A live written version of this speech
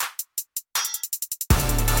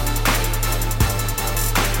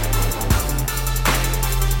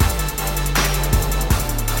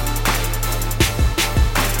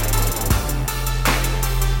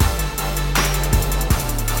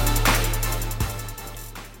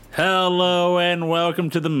Hello and welcome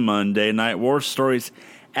to the Monday Night War Stories.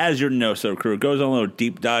 As your No-So crew goes on a little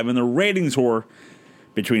deep dive in the ratings war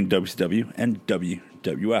between WCW and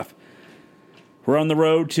WWF. We're on the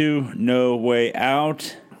road to No Way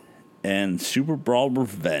Out and Super Brawl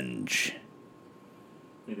Revenge.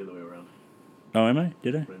 You did the way around. Oh, am I?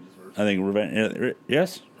 Did I? Revenge is first. I think Revenge.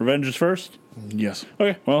 Yes, Revenge is first. Yes.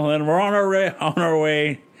 Okay, well then we're on our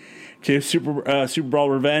way to Super Brawl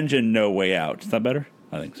Revenge and No Way Out. Is that better?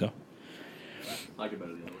 I think so. I like it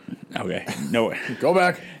better the other way. Okay, no way. Go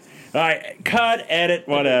back. All right, cut, edit,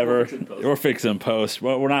 whatever. We're fixing post. We're fixing post.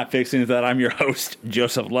 What we're not fixing is that I'm your host,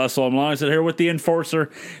 Joseph Lessel. I'm alongside here with the enforcer,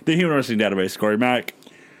 the Human Wrestling Database, Corey Mack,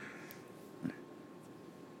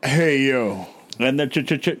 Hey, yo. and the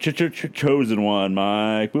chosen one,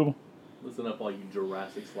 Mike Booble. Listen up, all you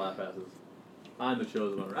Jurassic slap asses. I'm the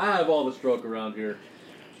chosen one. I have all the stroke around here.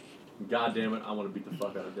 God damn it, I want to beat the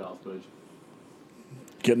fuck out of Giles Page.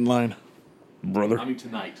 Get in line. Brother. I mean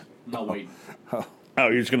tonight. I'm not waiting. Oh,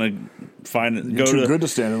 you're just going to find it. You're too good to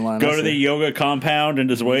stand in line. Go I to the see. yoga compound and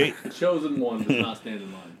just wait. The chosen one does not stand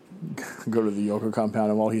in line. Go to the yoga compound,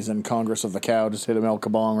 and while he's in Congress of the Cow, just hit him El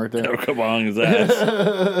Kabong right there. Oh, come on, his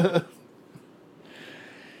ass.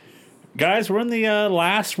 Guys, we're in the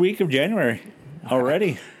last week of January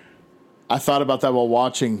already. I thought about that while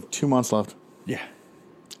watching. 2 months left. Yeah.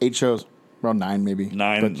 8 shows. Around 9, maybe.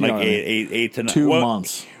 9, But, you know like what I mean. eight to 9. 2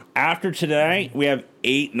 months. After today, we have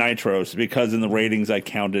 8 nitros because in the ratings I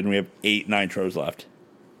counted, and we have 8 nitros left.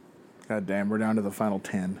 God damn, we're down to the final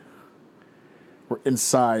 10. We're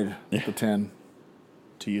inside the 10,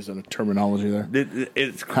 to use a terminology there.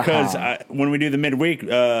 It's because when we do the midweek,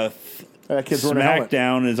 That kid's wearing a helmet.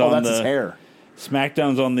 SmackDown is Oh, on that's his the hair.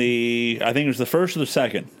 SmackDown's on the. I think it was the first or the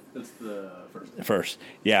second. That's the first. First,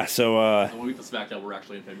 yeah. So When we get to SmackDown, we're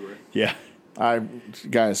actually in February. yeah.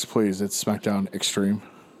 Guys, please, it's SmackDown Extreme.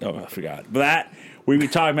 Oh, I forgot. But that we be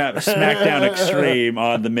talking about SmackDown Extreme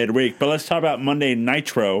on the midweek. But let's talk about Monday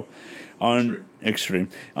Nitro on Extreme.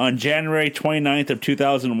 On January 29th of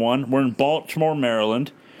 2001, we're in Baltimore,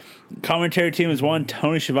 Maryland. Commentary team is one,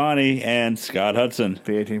 Tony Schiavone and Scott Hudson.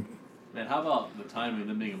 PA team. Man, how about the timing of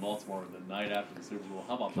them being in Baltimore the night after the Super Bowl?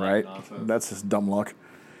 How about that Right? nonsense? That's just dumb luck.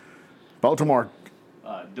 Baltimore.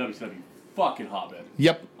 WCW fucking hotbed.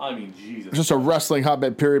 Yep. I mean, Jesus. Just a wrestling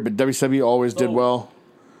hotbed period, but WCW always did So- well.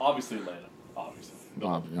 Obviously Atlanta. Obviously.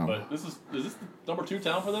 No. But is this the number 2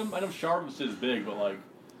 town for them? I know Charlotte's is big, but like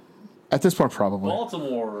At this point, probably.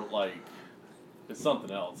 Baltimore, like, it's something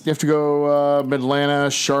else. You have to go Atlanta,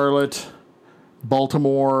 Charlotte,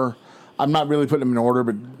 Baltimore. I'm not really putting them in order,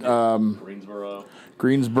 but Greensboro.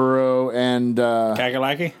 Greensboro and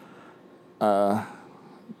Kakalaki?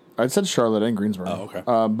 I said Charlotte and Greensboro. Oh, okay.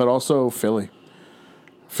 But also Philly.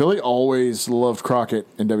 Philly always loved Crockett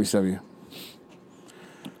in WCW.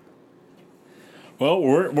 Well,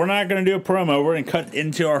 we're not going to do a promo. We're going to cut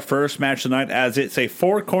into our first match tonight as it's a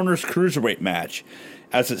Four Corners Cruiserweight match.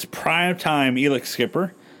 As it's prime time Elix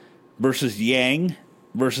Skipper versus Yang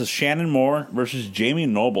versus Shannon Moore versus Jamie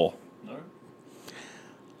Noble. All right.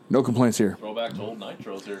 No complaints here. Throwback to old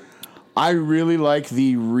Nitros here. I really like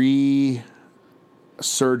the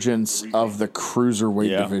resurgence of the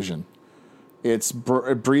cruiserweight division. It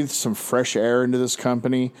breathes some fresh air into this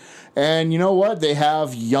company, and you know what? They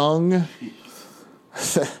have young,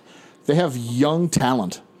 they have young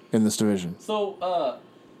talent in this division. So,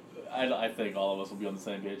 I think all of us will be on the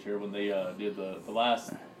same page here when they did the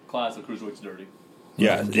last class of Cruiserweights dirty.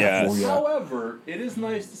 Yeah. Oh, yeah. However, it is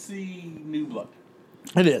nice to see new blood.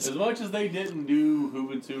 It is. As much as they didn't do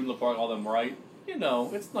Juventud and LaPark, all them right, you know,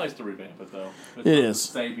 it's nice to revamp it, though. It's It not is.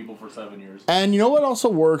 the same people for 7 years. And you know what also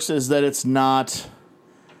works is that it's not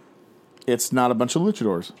a bunch of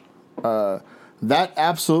luchadors. That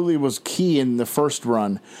absolutely was key in the first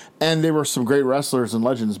run, and they were some great wrestlers and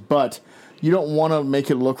legends. But you don't want to make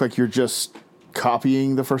it look like you're just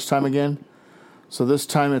copying the first time again. So this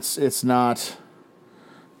time it's not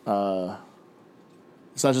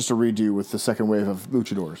just a redo with the second wave of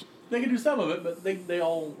luchadors. They can do some of it, but they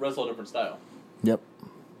all wrestle a different style. Yep.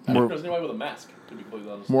 I don't think there's anybody with a mask, to be completely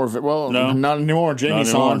honest. More of it. Well, No. not anymore. Jamie Not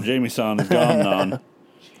anymore. Son. Jamie Son is gone.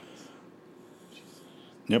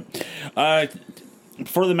 Yep.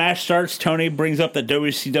 Before the match starts, Tony brings up that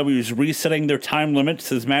WCW is resetting their time limit.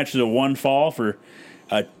 Says match is a one fall for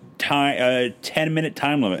a 10-minute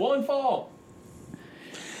time limit. One fall.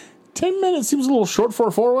 10 minutes seems a little short for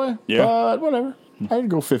a four-way. Yeah. But whatever. I'd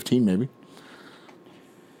go 15 maybe.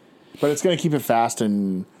 But it's going to keep it fast,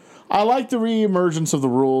 and I like the re-emergence of the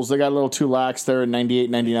rules. They got a little too lax there in 98,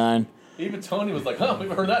 99. Even Tony was like, huh, we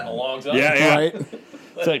haven't heard that in a long time. Yeah. Right?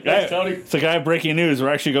 It's like, I have breaking news.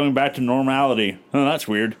 We're actually going back to normality. Oh, that's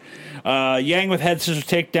weird. Yang with head scissors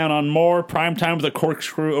takedown on Moore. Primetime with a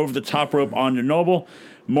corkscrew over the top rope onto Noble.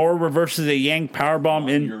 Moore reverses a Yang powerbomb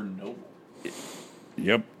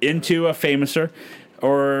into a Famouser.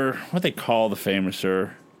 Or what they call the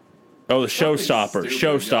Famouser. Oh, the Showstopper.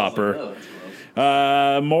 Showstopper.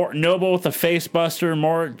 Moore, Noble with a face buster.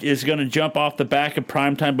 Moore is going to jump off the back of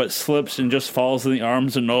Primetime, but slips and just falls in the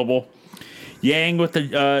arms of Noble. Yang with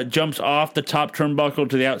the jumps off the top turnbuckle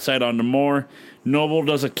to the outside onto Moore. Noble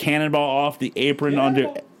does a cannonball off the apron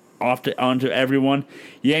onto everyone.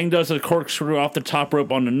 Yang does a corkscrew off the top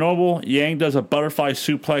rope onto Noble. Yang does a butterfly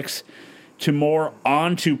suplex to Moore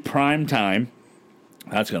onto Primetime.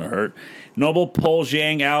 That's going to hurt. Noble pulls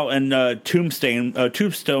Yang out and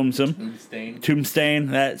tombstones him. Tombstone,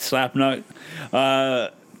 that slap nut.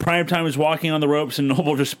 Primetime is walking on the ropes and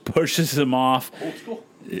Noble just pushes him off. Old school.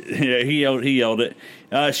 Yeah, he yelled it.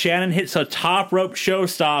 Shannon hits a top rope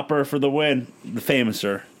showstopper for the win, the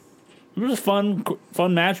Famouser. It was a fun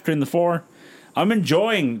match between the four. I'm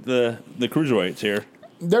enjoying the cruiserweights here.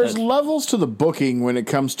 There's levels to the booking when it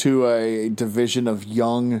comes to a division of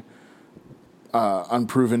young,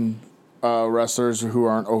 unproven wrestlers who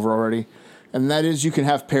aren't over already. And that is, you can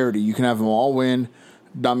have parity. You can have them all win,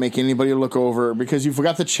 not make anybody look over, because you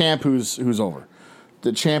forgot the champ who's over.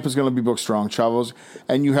 The champ is going to be booked strong, Chavo's,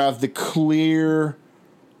 and you have the clear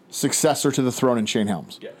successor to the throne in Shane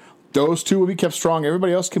Helms. Yeah. Those two will be kept strong.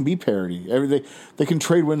 Everybody else can be parity. They can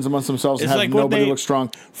trade wins amongst themselves and have nobody look strong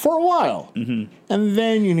for a while. Mm-hmm. And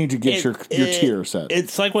then you need to get your tier set.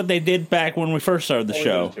 It's like what they did back when we first started the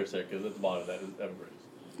show. Tier set, because at the bottom of that is everybody's.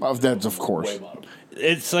 That's of course. Way bottom.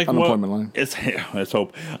 It's like unemployment line. Let's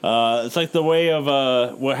hope. It's like the way of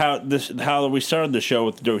how we started the show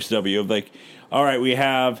with WCW. Of like, all right, we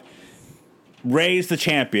have Ray's the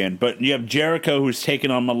champion, but you have Jericho who's taking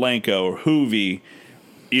on Malenko or Hoovy,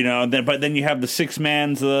 but then you have the six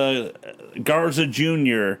man's Garza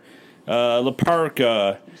Jr.,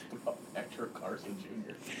 Laparca, Garza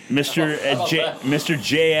Jr., Mr.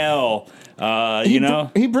 JL.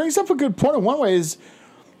 He brings up a good point. In one way, is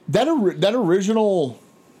that original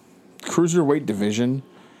cruiserweight division?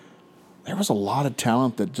 There was a lot of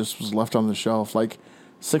talent that just was left on the shelf. Like,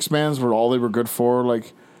 six mans were all they were good for.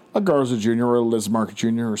 Like a Garza Jr. or a Liz Mark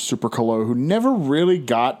Jr. or Super Colo, who never really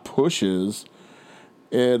got pushes.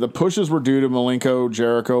 The pushes were due to Malenko,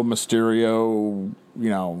 Jericho, Mysterio,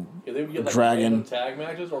 they would get like Dragon tag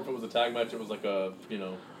matches, or if it was a tag match, it was like a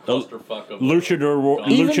clusterfuck of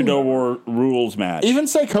Luchador War rules match. Even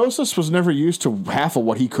Psychosis was never used to half of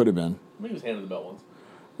what he could have been. I mean, he was handed the belt once.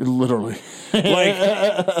 Literally.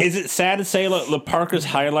 Is it sad to say Laparca's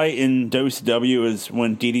highlight in WCW is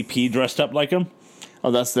when DDP dressed up like him? Oh,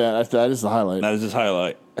 that is the highlight. That is his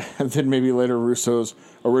highlight. And then maybe later Russo's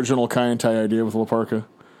original Kaientai idea with Laparca.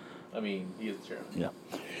 I mean, he is the chairman. Yeah.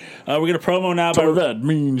 We get a promo now by that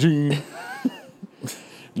Mean Gene.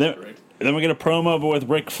 Then we get a promo with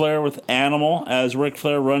Ric Flair with Animal as Ric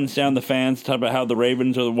Flair runs down the fans to talk about how the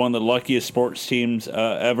Ravens are one of the luckiest sports teams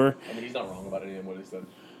ever. I mean, he's not wrong about anything what he said.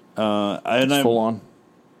 Full on.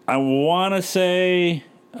 I want to say...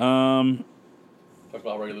 Talks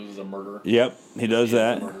about Ray loses a murderer. Yep, he does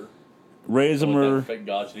that. Ray's a murderer. Fake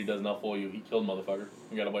God shit he does not fool you. He killed motherfucker.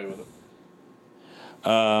 He got away with it.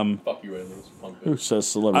 Fuck you, Ray Lewis. Who says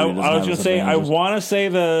celebrity? I was going to say, I want to say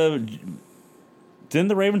didn't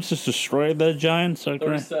the Ravens just destroy the Giants?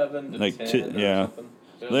 37 to 10 yeah. Something.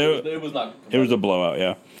 It was not. It was a blowout,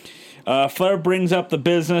 yeah. Flair brings up the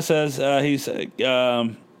business as he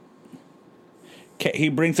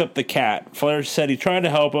brings up the cat. Flair said he tried to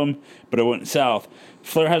help him, but it went south.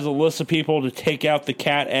 Flair has a list of people to take out the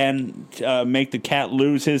cat and make the cat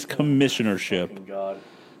lose his commissionership. God.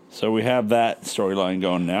 So we have that storyline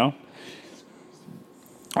going now.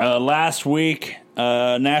 Last week,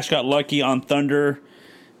 Nash got lucky on Thunder.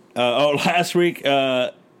 Last week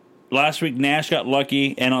Nash got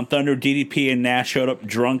lucky, and on Thunder, DDP and Nash showed up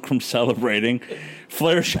drunk from celebrating.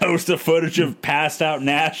 Flair shows the footage of passed out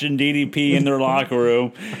Nash and DDP in their locker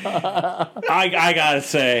room. I gotta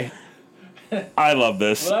say, I love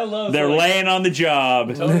this. They're laying on the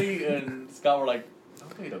job. Tony and Scott were like, oh,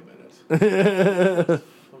 wait a minute.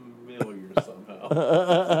 Familiar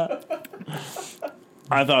somehow.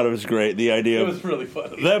 I thought it was great. The idea it was really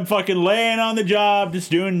funny. Them fucking laying on the job,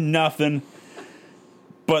 just doing nothing.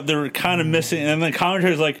 But they're kind of missing. And the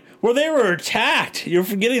commentary's like, well, they were attacked. You're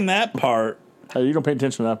forgetting that part. Hey, you don't pay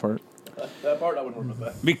attention to that part. That part, I wouldn't work with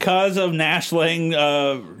that. Because of Nash laying,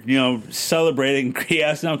 celebrating, he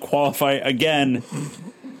has to now qualify again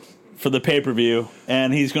for the pay-per-view,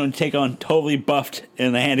 and he's going to take on Totally Buffed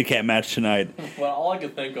in the handicap match tonight. Well, all I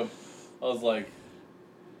could think of, I was like,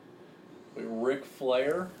 wait, Ric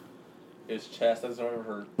Flair is chastising her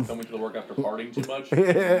for coming to the work after partying too much.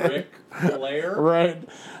 Ric Flair? Right.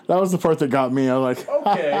 That was the part that got me. I was like,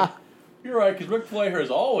 Okay. You're right, because Ric Flair has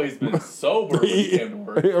always been sober when he came to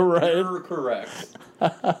work. Right. You're correct.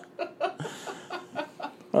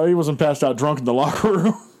 oh, he wasn't passed out drunk in the locker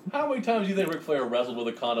room. How many times do you think Ric Flair wrestled with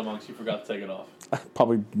a condom on because he forgot to take it off?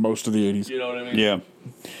 Probably most of the 80s. You know what I mean? Yeah.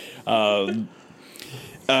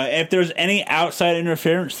 If there's any outside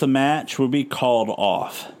interference, the match will be called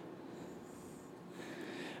off.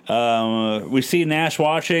 We see Nash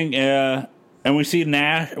watching, and we see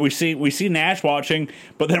Nash. We see Nash watching,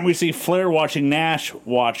 but then we see Flair watching Nash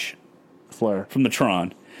watch Flair. from the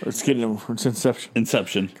Tron. It's getting him from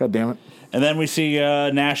Inception. God damn it. And then we see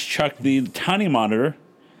Nash chuck the tiny monitor.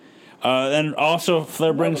 And also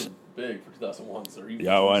Flair brings. That was big for 2001, sir.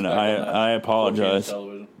 Yeah, I apologize.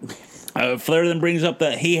 Television. Flair then brings up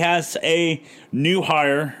that he has a new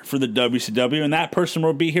hire for the WCW, and that person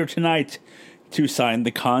will be here tonight to sign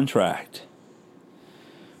the contract.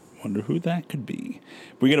 Wonder who that could be.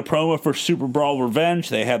 We get a promo for Super Brawl Revenge.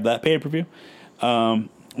 They have that pay-per-view.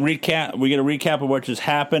 We get a recap of what just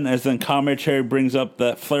happened, as then commentary brings up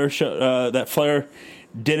that Flair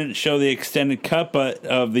didn't show the extended cut, but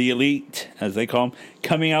of the Elite, as they call them,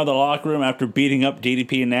 coming out of the locker room after beating up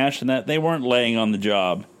DDP and Nash, and that they weren't laying on the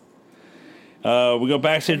job. We go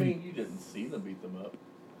backstage. I mean, you didn't see them beat them up.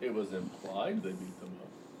 It was implied they beat them up.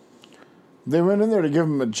 They went in there to give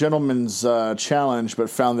him a gentleman's challenge, but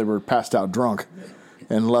found they were passed out drunk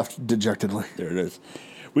and left dejectedly. There it is.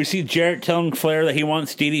 We see Jarrett telling Flair that he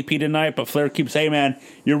wants DDP tonight, but Flair keeps saying, man,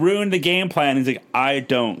 you ruined the game plan. He's like, I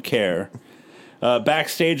don't care.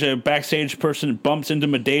 Backstage, a backstage person bumps into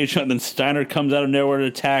Madeja, and then Steiner comes out of nowhere to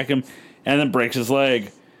attack him, and then breaks his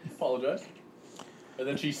leg. Apologize. And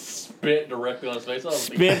then she spit directly on his face. I was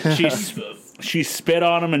Spit, like, she, Jesus. she spit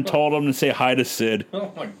on him and told him to say hi to Sid.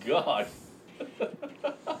 Oh my god.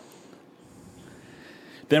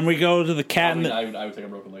 Then we go to the cat and the... I would take a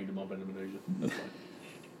broken leg to bump into Malaysia. That's fine.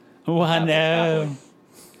 Oh, I know.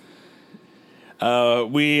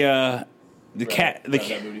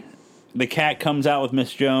 The cat comes out with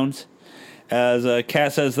Miss Jones, as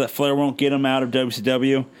Cat says that Flair won't get him out of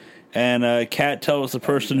WCW, and Cat tells the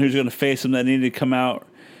person who's going to face him that he needed to come out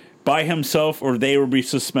by himself or they will be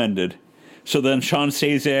suspended. So then Sean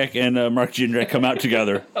Stasiak and Mark Jindrak come out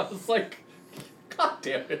together. I was like, God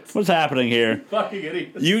damn it. What's happening here? Fucking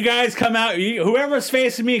idiots. You guys come out. Whoever's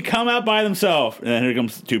facing me, come out by themselves. And then here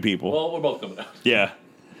comes two people. Well, we're both coming out. Yeah.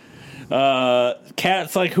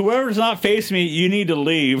 Cat's like, whoever's not facing me, you need to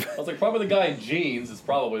leave. I was like, probably the guy in jeans is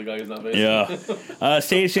probably the guy who's not facing. Yeah.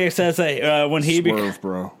 Stasiak says that when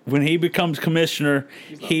he becomes commissioner,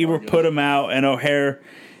 he will put him out, and O'Haire,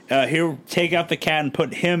 he'll take out the Cat and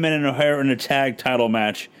put him and O'Haire in a tag title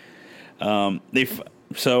match.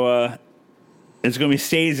 It's going to be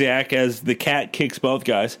Stasiak as the Cat kicks both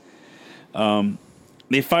guys.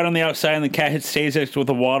 They fight on the outside, and the Cat hits Stasiak with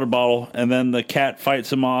a water bottle, and then the Cat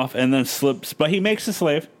fights him off and then slips. But he makes the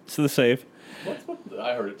save.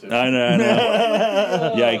 I heard it too. I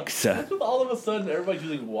know. Yikes. What's with all of a sudden everybody's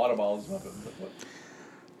using water bottles as weapons? What?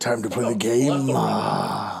 Time to play the game.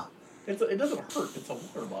 It doesn't hurt. It's a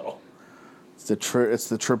water bottle. It's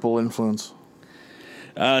the triple influence.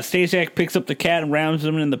 Stasiak picks up the Cat and rams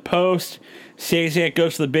him in the post. Stasiak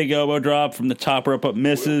goes to the big elbow drop from the top rope, but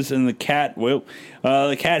misses, and the Cat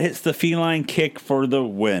hits the feline kick for the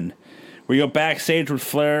win. We go backstage with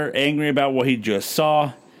Flair, angry about what he just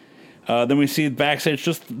saw. Then we see backstage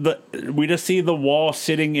we just see the wall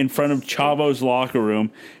sitting in front of Chavo's locker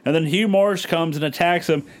room, and then Hugh Morris comes and attacks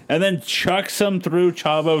him, and then chucks him through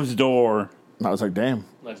Chavo's door. I was like, damn.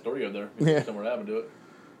 Nice door you have there. Yeah. Somewhere to have him do it.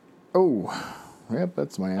 Oh, yep,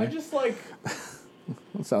 that's my I eye. just like.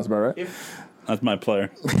 That sounds about right. That's my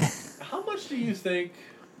player. How much do you think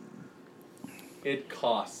it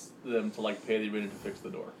costs them to pay the arena to fix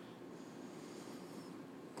the door?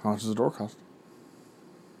 How much does the door cost?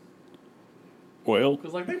 Well,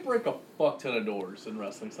 Because they break a fuck ton of doors in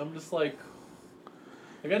wrestling. So I'm just like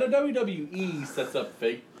I know WWE sets up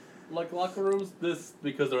fake locker rooms. This,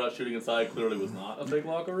 because they're not shooting inside, clearly was not a fake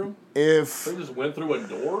locker room. If They just went through a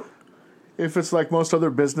door. If it's like most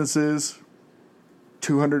other businesses,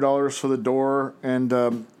 $200 for the door and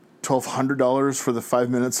 $1,200 for the 5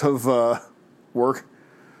 minutes of work.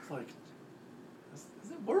 It's like, is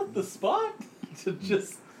it worth the spot to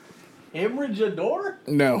just hemorrhage a door?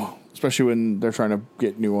 No, especially when they're trying to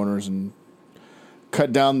get new owners and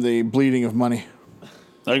cut down the bleeding of money.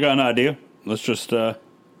 I got an idea. Let's just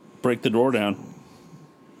break the door down.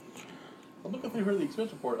 I'm looking through here the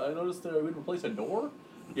expense report. I noticed we replaced a door.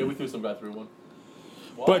 Yeah, we threw some guy through one.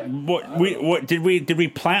 Why? But what did we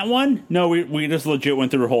plant one? No, we just legit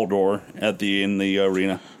went through a whole door in the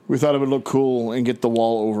arena. We thought it would look cool and get the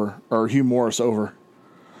wall over, or Hugh Morris over.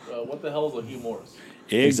 What the hell is a Hugh Morris?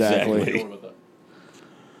 Exactly. Don't worry about that.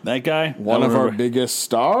 That guy, One of our biggest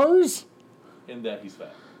stars. In that he's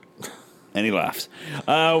fat. and he laughs.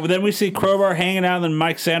 Then we see Crowbar hanging out, and then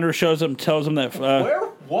Mike Sanders shows up and tells him that. Where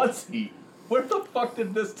was he? Where the fuck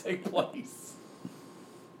did this take place?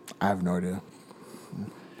 I have no idea.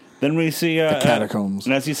 Then we see The catacombs.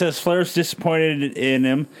 and as he says, Flair's disappointed in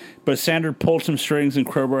him, but Sanders pulled some strings, and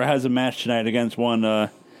Crowbar has a match tonight against one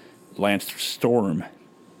Lance Storm.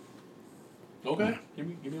 Okay, give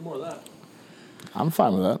me more of that. I'm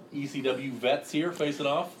fine with that. ECW vets here facing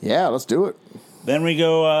off. Yeah, let's do it. Then we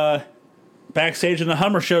go backstage, and the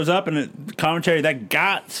Hummer shows up, and the commentary, that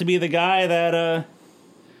got to be the guy that...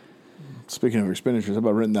 Speaking of expenditures, how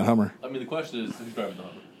about renting that Hummer? I mean, the question is, who's driving the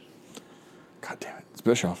Hummer? God damn it. It's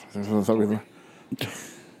Bischoff. That's what I thought we were.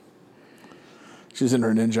 She's in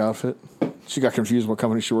her ninja outfit. She got confused what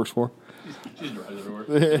company she works for. She's driving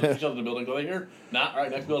everywhere. She's in the building. Go right here. Not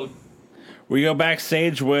right next building. We go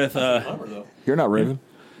backstage with... Hummer, though. You're not Raven.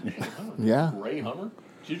 Yeah. Gray Hummer?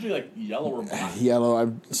 It's usually like yellow or black. Yellow.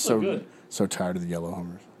 I'm good. so tired of the yellow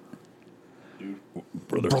Hummers. Dude.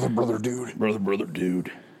 Brother, dude. Brother,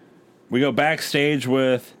 dude. We go backstage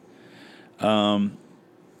with Totally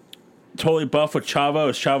Buff with Chavo,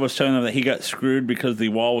 as Chavo's telling them that he got screwed because the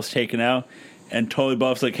wall was taken out. And Totally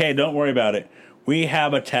Buff's like, hey, don't worry about it. We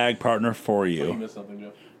have a tag partner for You you. missed something,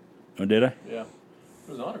 Jeff. Oh, did I? Yeah. It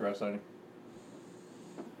was an autograph signing.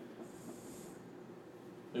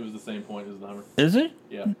 It was the same point as the Hummer. Is it?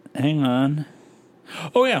 Yeah. Hang on.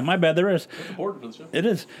 Oh, yeah, my bad, there is. That's important for the show. It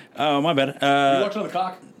is. Oh, my bad. You watching on the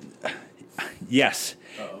cock? Yes.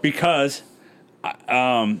 Uh-oh. Because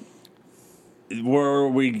where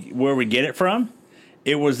we get it from,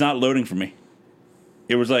 it was not loading for me.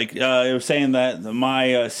 It was like it was saying that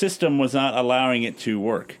my system was not allowing it to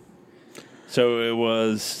work. So it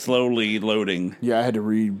was slowly loading. Yeah, I had to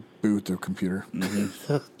reboot the computer.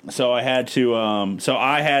 So I had to I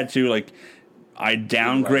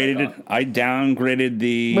downgraded it. I downgraded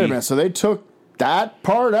the Wait a minute. So they took that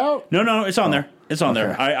part out? No, it's on there. It's on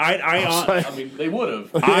there. Okay. I I mean, they would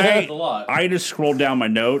have. I That's a lot. I just scrolled down my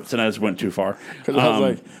notes and I just went too far. Because I was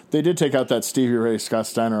like, they did take out that Stevie Ray, Scott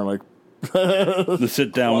Steiner, like, The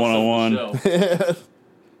sit down Watch 101. the show.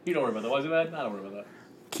 You don't worry about that. Why is it bad? I don't worry about that.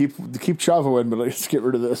 keep Chavo in, but let's get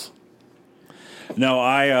rid of this. No,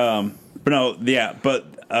 I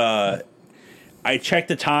checked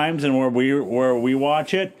the times and where we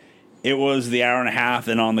watch it, it was the hour and a half,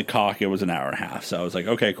 and on the cock it was an hour and a half. So I was like,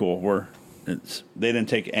 okay, cool. They didn't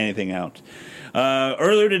take anything out.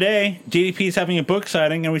 Earlier today, DDP's having a book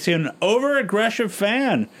signing, and we see an over-aggressive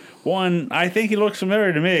fan. One, I think he looks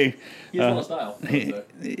familiar to me. He has a lot of style. I would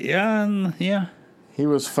say. Yeah. He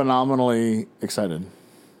was phenomenally excited.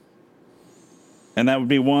 And that would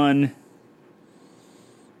be one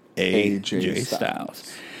AJ AJ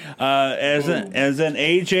Styles. As an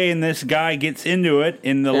AJ and this guy gets into it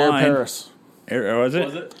in the Air line. Paris. Was it?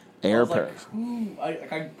 Was it? Air I was like, Paris. "Ooh,"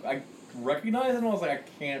 I recognized it, and I was like, I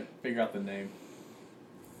can't figure out the name.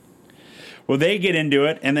 Well, they get into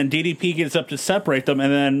it, and then DDP gets up to separate them,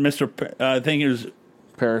 and then I think it was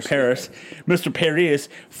Paris. Mr. Paris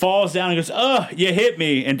falls down and goes, "Oh, you hit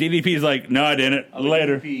me!" And DDP's like, "No, I didn't." I mean,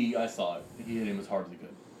 Later. I saw it. He hit him as hard as he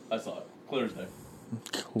could. I saw it. Clear as day.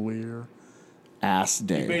 Clear ass He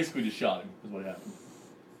day. basically just shot him, is what happened.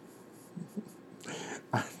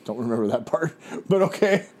 Don't remember that part, but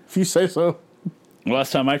okay, if you say so.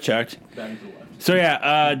 Last time I checked. Back into the left. So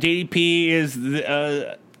yeah, DDP is.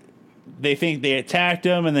 They think they attacked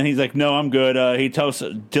him, and then he's like, "No, I'm good." He tells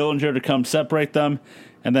Dillinger to come separate them,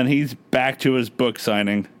 and then he's back to his book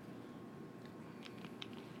signing.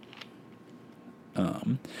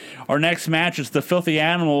 Our next match is the Filthy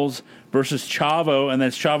Animals versus Chavo, and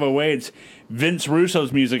then Chavo waits. Vince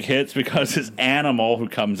Russo's music hits because it's Animal who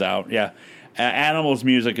comes out. Yeah, Animal's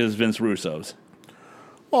music is Vince Russo's.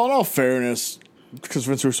 Well, in all fairness, because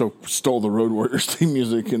Vince Russo stole the Road Warriors theme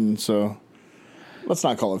music, and so let's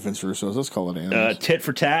not call it Vince Russo's. Let's call it Animals. Tit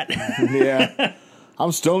for tat. Yeah,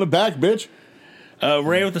 I'm stealing it back, bitch.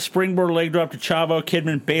 Ray with the springboard leg drop to Chavo.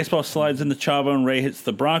 Kidman baseball slides into Chavo, and Ray hits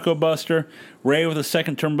the Bronco Buster. Ray with a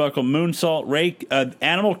second turnbuckle moonsault.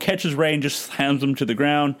 Animal catches Ray and just slams him to the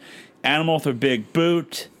ground. Animal with a big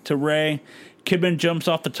boot to Ray. Kidman jumps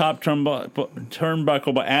off the top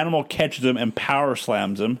turnbuckle, but Animal catches him and power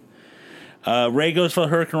slams him. Ray goes for the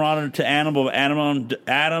Hurricane Rana to Animal.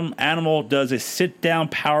 Animal does a sit-down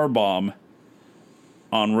power bomb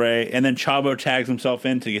on Ray, and then Chavo tags himself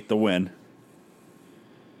in to get the win.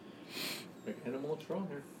 Make Animal look strong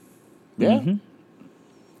here.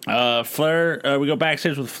 Yeah. Flair, we go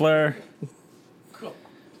backstage with Flair.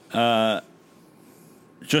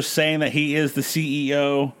 Just saying that he is the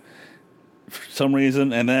CEO for some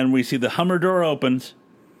reason, and then we see the Hummer door opens.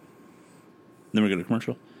 Then we go to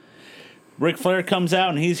commercial. Ric Flair comes out,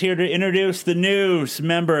 and he's here to introduce the new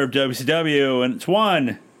member of WCW, and it's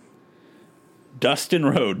one, Dustin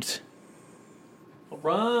Rhodes. All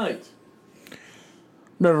right.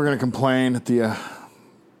 Never going to complain at the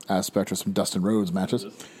aspect of some Dustin Rhodes matches.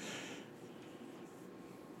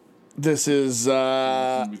 This is Be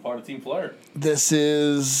part of Team Flair. this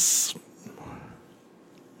is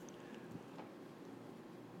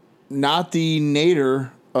not the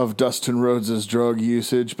nadir of Dustin Rhodes' drug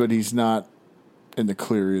usage, but he's not in the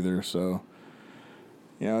clear either. So,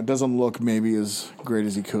 it doesn't look maybe as great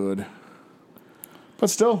as he could. But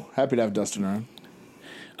still, happy to have Dustin around.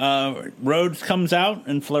 Rhodes comes out,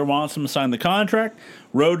 and Flair wants him to sign the contract.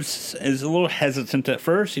 Rhodes is a little hesitant at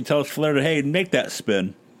first. He tells Flair to, hey, make that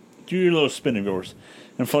spin. Do your little spin of yours.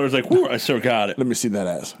 And Flair's like, whoo, I still got it. Let me see that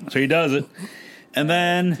ass. So he does it. And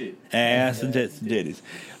then, ass and tits and titties.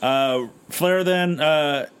 Flair then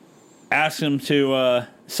asks him to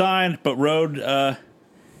sign, but Rhodes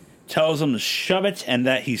tells him to shove it and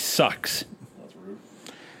that he sucks. That's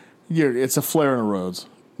rude. It's a Flair and a Rhodes.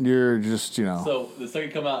 You're just, So the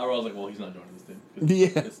second come out, I was like, well, he's not joining this team. 'Cause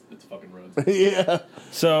Yeah. It's fucking Rhodes. yeah.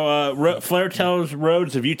 So Flair tells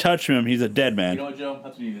Rhodes, if you touch him, he's a dead man. You know what, Joe?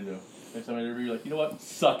 That's what you need to do. Next time I interview, you're like, you know what?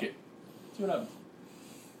 Suck it. See what happens.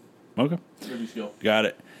 Okay. Interview skill. Got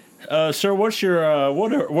it. Sir, what's your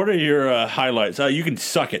what are your highlights? You can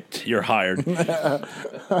suck it. You're hired. You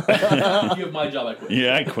have my job, I quit.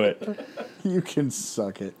 Yeah, I quit. You can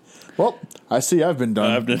suck it. Well, I see I've been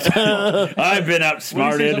done. I've been What do you see in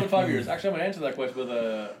outsmarted. 5 years? Actually, I'm going to answer that question with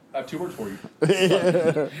I have 2 words for you.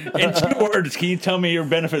 In 2 words, can you tell me your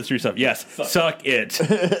benefits for yourself? Yes, suck it.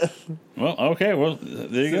 Well, okay. Well,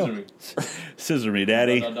 there you Scissor go. me. Scissor me,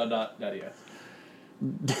 daddy. Daddy ass.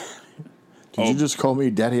 Did you just call me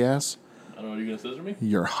daddy ass? I don't know. Are you going to scissor me?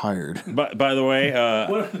 You're hired. By the way,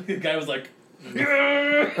 What if the guy was like,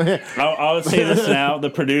 I would say this now. The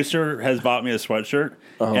producer has bought me a sweatshirt,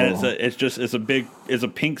 and it's a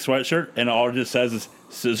pink sweatshirt, and all it just says is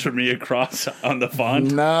 "scissor me across" on the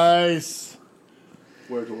font. Nice.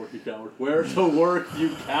 where to work, you coward? Where to work,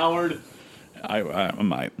 you coward? I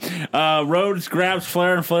might. Rhodes grabs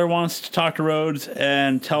Flair, and Flair wants to talk to Rhodes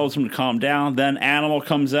and tells him to calm down. Then Animal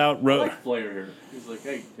comes out. I like Flair here. He's like,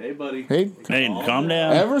 hey, buddy. Hey, Calm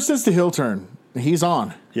down. ever since the heel turn, he's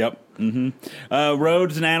on. Yep.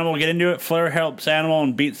 Rhodes and Animal get into it. Flair helps Animal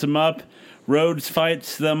and beats him up. Rhodes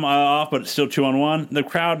fights them off, but it's still 2-on-1. The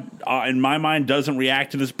crowd, in my mind, doesn't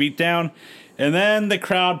react to this beatdown. And then the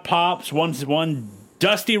crowd pops once one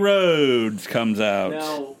Dusty Rhodes comes out.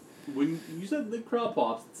 Now, when you said the crowd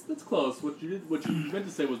pops, that's close. What you meant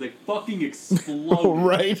to say was they fucking exploded.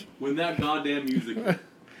 Right. When that goddamn music hit.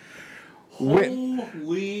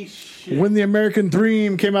 Holy shit. When the American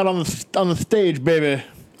Dream came out on the stage, baby,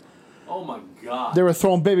 Oh my god. they were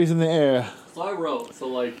throwing babies in the air. So I wrote,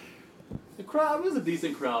 the crowd was a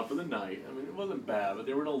decent crowd for the night. I mean, it wasn't bad, but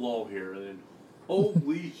they were in a lull here. And then,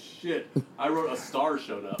 holy shit, I wrote a star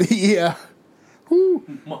showed up. Yeah. Woo.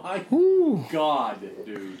 My Woo. god,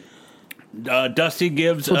 dude. Dusty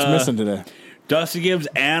gives What's missing today? Dusty gives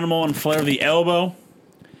Animal and Flair the elbow.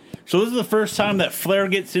 So this is the first time that Flair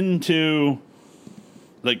gets into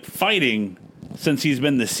fighting since he's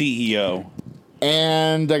been the CEO.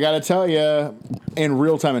 And I got to tell you, in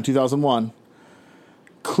real time in 2001,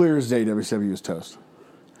 clear as day, WCW was toast.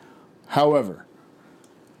 However,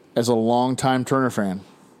 as a longtime Turner fan,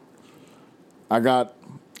 I got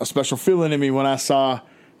a special feeling in me when I saw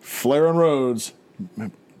Flair and Rhodes,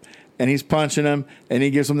 and he's punching him, and he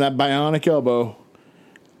gives him that bionic elbow.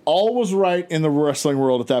 All was right in the wrestling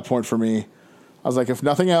world at that point for me. I was like, if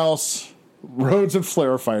nothing else, Rhodes and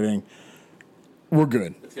Flair are fighting. We're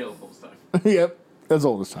good. The tail of time. Yep, as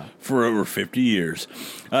old as time. For over 50 years.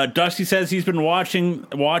 Dusty says he's been watching,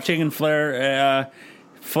 and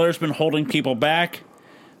Flair's been holding people back.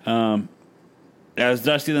 As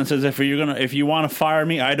Dusty then says, if you want to fire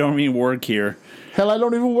me, I don't even work here. Hell, I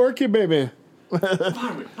don't even work here, baby.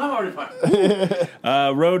 Fire me. I'm already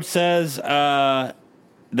fired. Rhodes says that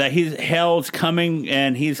Hell's coming,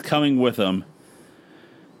 and he's coming with him.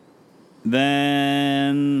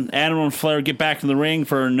 Then Animal and Flair get back in the ring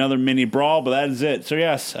for another mini brawl, but that is it. So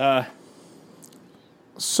yes,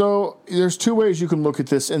 So there's two ways you can look at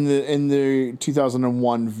this in the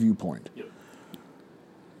 2001 viewpoint. Yep.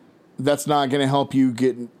 That's not going to help you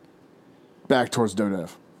get back towards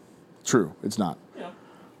WWF. True, it's not. Yeah.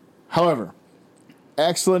 However,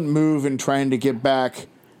 excellent move in trying to get back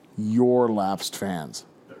your lapsed fans.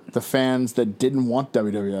 The fans that didn't want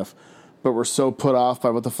WWF, but were so put off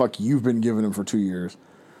by what the fuck you've been giving them for 2 years.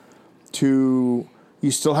 You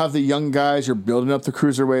still have the young guys, you're building up the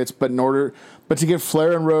cruiserweights, but to get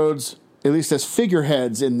Flair and Rhodes, at least as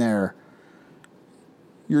figureheads in there,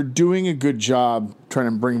 you're doing a good job trying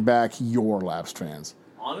to bring back your lapsed fans.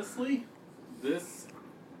 Honestly, this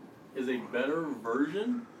is a better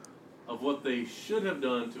version of what they should have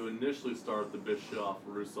done to initially start the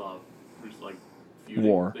Bischoff-Rusev feuding.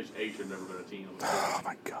 War. They should have never been a team. Oh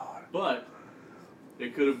my God. But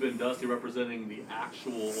it could have been Dusty representing the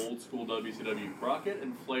actual old school WCW Crockett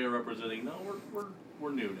and Flair representing, no,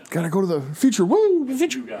 we're new now. Gotta go to the future. Woo! The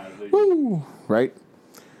future. You guys, Woo! Right?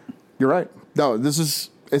 You're right. No, this is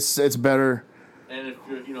it's better. And if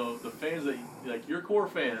you're, the fans that like your core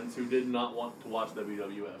fans who did not want to watch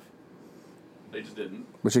WWF, they just didn't.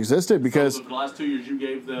 Which existed because So the last 2 years you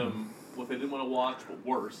gave them what they didn't want to watch, but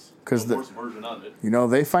worse. 'Cause the worst version of it.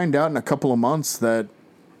 they find out in a couple of months that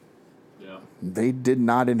Yeah. they did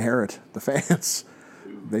not inherit the fans.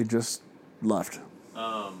 They just left.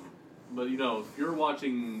 But if you're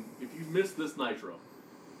watching, if you missed this Nitro,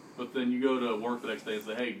 but then you go to work the next day and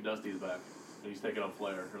say, "Hey, Dusty's back," and he's taking on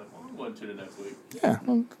Flair, you're like, "Well, I'm going to tune in next week." Yeah,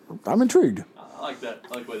 well, I'm intrigued. I like that.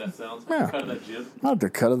 I like the way that sounds. Yeah. Cut of that jib. Not the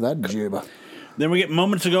cut of that jib. Then we get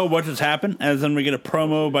moments ago what just happened, as then we get a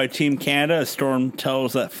promo by Team Canada. Storm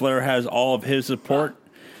tells that Flair has all of his support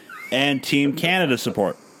and Team Canada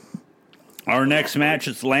support. Our next match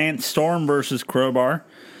is Lance Storm versus Crowbar.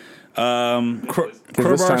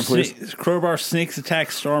 Crowbar sneaks attack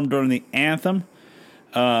Storm during the anthem.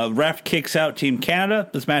 Ref kicks out Team Canada.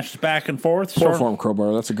 This match is back and forth. Poor form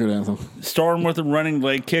Crowbar. That's a good anthem. Storm with a running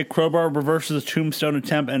leg kick. Crowbar reverses a tombstone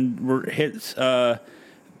attempt and hits a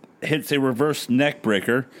reverse neck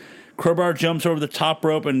breaker. Crowbar jumps over the top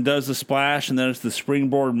rope and does the splash, and then it's the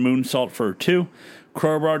springboard moonsault for 2.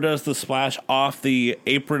 Crowbar does the splash off the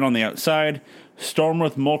apron on the outside. Storm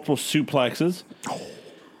with multiple suplexes.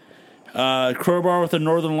 Crowbar with a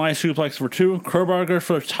Northern Light suplex for 2. Crowbar goes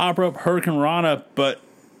for the top rope Hurricane Rana, but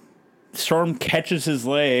Storm catches his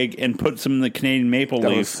leg and puts him in the Canadian Maple That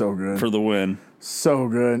Leaf was so good. for the win. So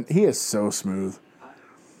good. He is so smooth.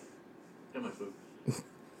 Get my food.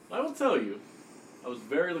 I will tell you, I was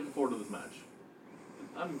very looking forward to this match.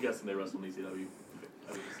 I'm guessing they wrestled in ECW.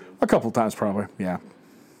 I would assume. A couple times probably, yeah.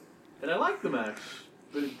 And I liked the match,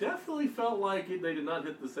 but it definitely felt like they did not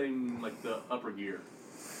hit the same, the upper gear.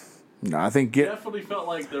 No, I think Definitely felt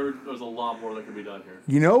like there was a lot more that could be done here.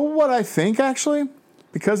 You know what I think, actually?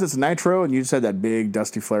 Because it's Nitro and you just had that big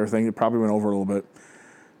Dusty Flair thing, it probably went over a little bit.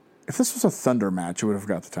 If this was a Thunder match, it would have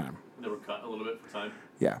got the time. They were cut a little bit for time.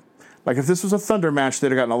 Yeah. Like, if this was a Thunder match,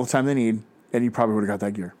 they'd have gotten all the time they need, and you probably would have got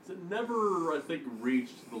that gear. It never, I think,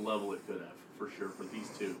 reached the level it could have, for sure, for these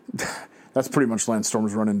two. That's pretty much Lance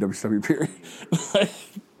Storm's run in WCW, period.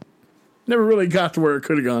 Never really got to where it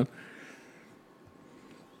could have gone.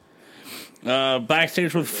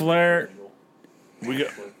 Backstage with Flair, we go.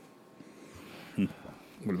 Would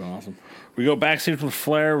have been awesome. We go backstage with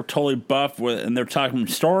Flair, we're totally buff, and they're talking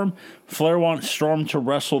Storm. Flair wants Storm to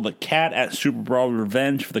wrestle the Cat at Super Brawl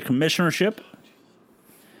Revenge for the commissionership.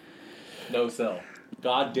 No sell.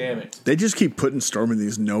 God damn it. They just keep putting Storm in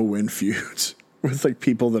these no-win feuds with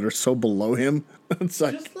people that are so below him. It's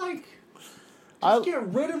like Just get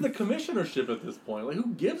rid of the commissionership at this point.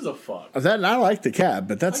 Who gives a fuck? that. I like the Cat,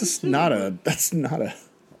 but that's just not a. That's not a.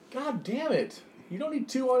 God damn it. You don't need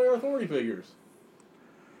 2 on-air authority figures.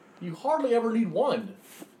 You hardly ever need 1.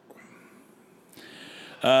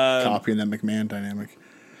 Copying that McMahon dynamic.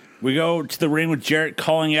 We go to the ring with Jarrett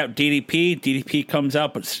calling out DDP. DDP comes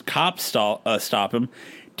out, but cops stop him.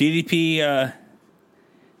 DDP,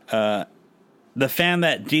 the fan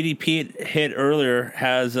that DDP hit earlier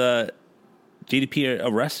has DDP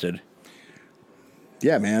arrested.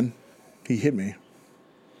 Yeah, man. He hit me.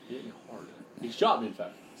 He hit me hard. He shot me, in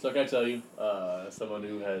fact. So can I tell you, someone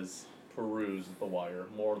who has perused The Wire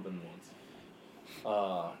more than once.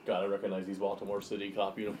 God, I recognize these Baltimore City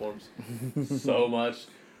cop uniforms so much.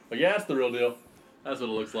 But yeah, it's the real deal. That's what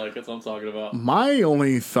it looks like. That's what I'm talking about. My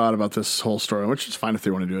only thought about this whole story, which is fine if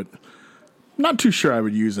they want to do it, not too sure I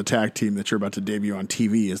would use a tag team that you're about to debut on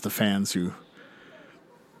TV as the fans who.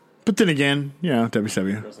 But then again,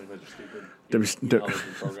 WCW. Wrestling fans are stupid. W-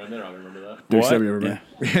 Program. They don't remember that. WCW, everybody.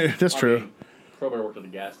 Yeah, that's true. Crowbar worked at a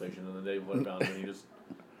gas station, and then they went down and he just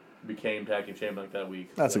became tag team champion like that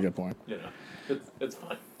week. That's so, a good point. You know, it's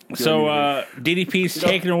fine. So DDP's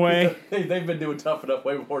taken away. They've been doing Tough Enough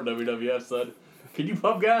way before WWF said, "Can you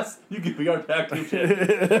pump gas? You can be our tag team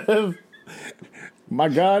champion." My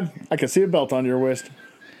God, I can see a belt on your waist.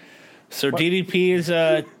 So DDP is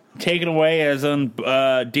taken away as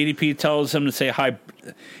DDP tells him to say hi.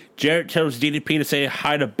 Jarrett tells DDP to say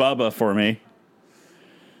hi to Bubba for me.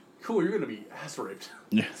 Cool, you're gonna be ass raped.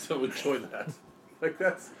 Yeah. So enjoy that. Like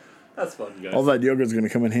that's fun, guys. All that yoga's going to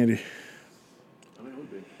come in handy. I mean, it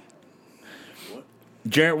would be. What?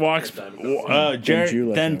 Jarrett walks.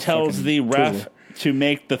 Jarrett then tells the ref to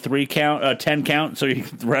make the 10 count, so the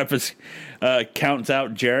ref counts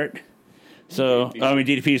out Jarrett. So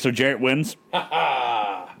DDP. So Jarrett wins.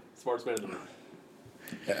 Smartest man in the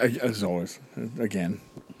room. As always, again.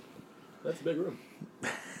 That's a big room.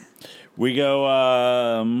 We go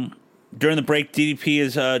during the break. DDP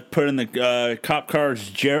is put in the cop cars.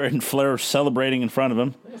 Jarrett and Flair are celebrating in front of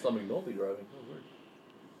him. I think I saw McNulty driving. That was weird.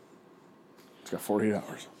 It's got 48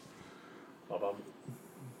 hours.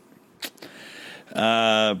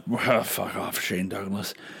 Fuck off, Shane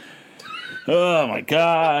Douglas. Oh my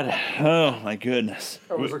God. Oh my goodness.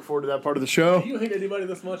 I always look forward to that part of the show. Do you hate anybody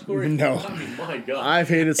this much, Corey? No. I mean, my God. I've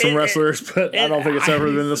hated some wrestlers, but I don't think it's ever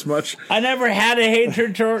been this much. I never had a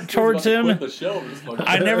hatred towards him. Quit the show.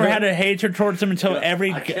 I never had a hatred towards him until I can't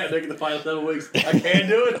make it the final 7 weeks. I can't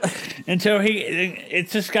do it. Until it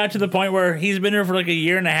just got to the point where he's been here for like a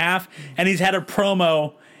year and a half, and he's had a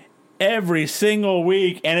promo every single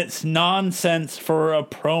week, and it's nonsense for a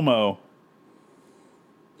promo.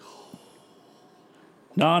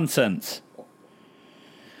 Nonsense.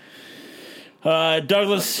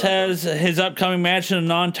 Douglas has his upcoming match in a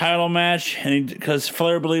non-title match, and because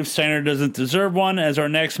Flair believes Steiner doesn't deserve one, as our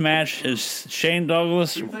next match is Shane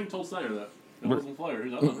Douglas. Who do you think told Steiner that? It wasn't Flair.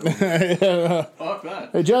 Fuck that.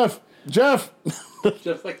 Hey, Jeff!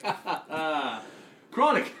 Just like,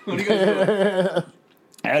 Chronic. What are you guys doing?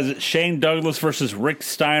 As it's Shane Douglas versus Rick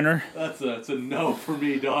Steiner. That's a no for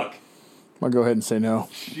me, Doc. I'll go ahead and say no.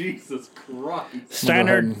 Jesus Christ.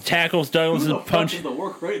 Steiner tackles Douglas and punch. The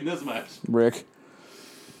work rate in this match. Rick.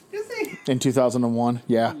 Is he? In 2001.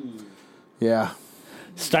 Yeah. Yeah.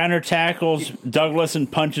 Steiner tackles Douglas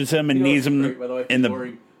and punches him and knees him great, by the way. in He's the.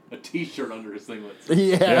 wearing a T-shirt under his singlet.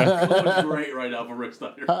 Yeah. Looks great right now for Rick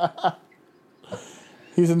Steiner.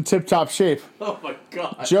 He's in tip-top shape. Oh my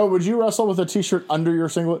God. Joe, would you wrestle with a T-shirt under your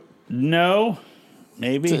singlet? No,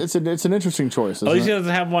 maybe. It's an interesting choice. At least he Isn't it?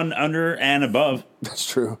 doesn't have one under and above. That's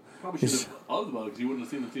true. Probably should have unbugged because you wouldn't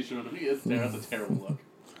have seen the T-shirt underneath. That's a terrible look.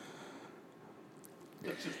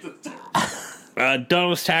 That's just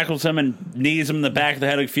Douglas tackles him and knees him in the back of the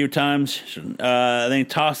head a few times. Then he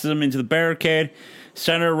tosses him into the barricade.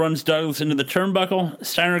 Steiner runs Douglas into the turnbuckle.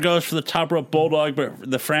 Steiner goes for the top rope bulldog, but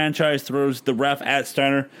the franchise throws the ref at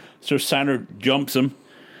Steiner, so Steiner jumps him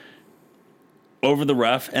over the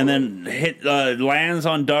ref and then lands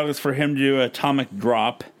on Douglas for him to do an atomic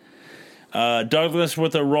drop. Douglas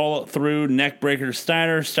with a roll through neck breaker to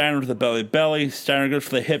Steiner. Steiner with a belly. Steiner goes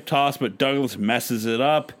for the hip toss, but Douglas messes it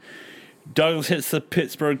up. Douglas hits the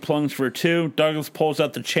Pittsburgh plunge for 2. Douglas pulls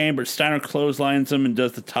out the chain, but Steiner clotheslines him and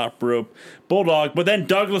does the top rope bulldog. But then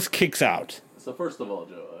Douglas kicks out. So first of all,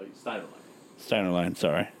 Joe, Steiner line. Steiner line,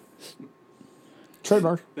 sorry.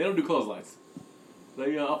 Trademark. They don't do clotheslines.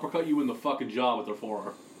 They uppercut you in the fucking jaw with their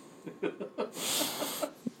forearm.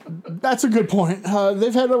 That's a good point.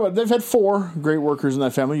 They've had 4 great workers in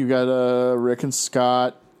that family. You got Rick and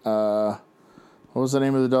Scott. What was the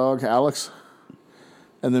name of the dog? Alex,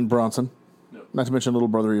 and then Bronson. No. Not to mention Little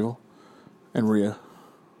Brother Evil and Rhea.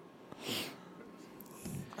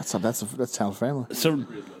 That's Tal's family.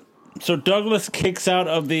 So Douglas kicks out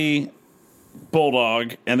of the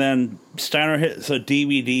bulldog, and then Steiner hits a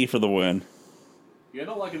DVD for the win. Yeah, I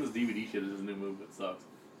don't like this DVD shit. It's a new move. It sucks.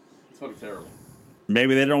 It's fucking terrible.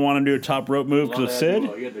 Maybe they don't want him to do a top rope move Well, to Sid.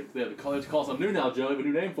 they had to call something new now, Joe. They have a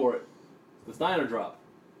new name for it. The Steiner drop.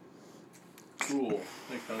 Cool.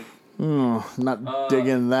 Thanks, Tony. Not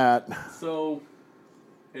digging that. So,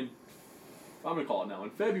 I'm going to call it now. In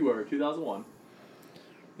February 2001,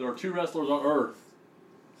 there are 2 wrestlers on Earth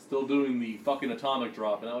still doing the fucking atomic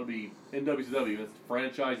drop, and that would be in WCW. It's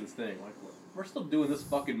Franchise and Sting. Like, we're still doing this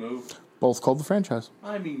fucking move. Both called the franchise.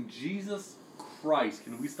 I mean, Jesus Christ,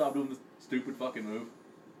 can we stop doing this stupid fucking move?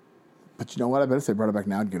 But you know what? I bet if they brought it back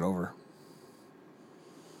now, it'd get over.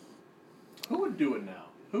 Who would do it now?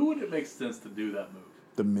 Who would it make sense to do that move?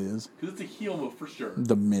 The Miz. Because it's a heel move for sure.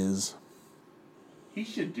 The Miz. He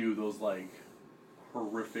should do those, like,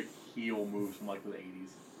 horrific heel moves from, like, the 80s.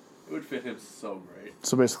 It would fit him so great.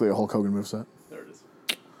 So basically a Hulk Hogan moveset. There it is.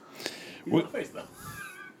 He's not a face, though.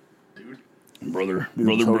 Brother,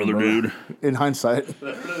 Totally, dude. In hindsight, There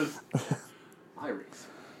it is. Iris.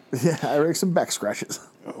 yeah, I rake some back scratches.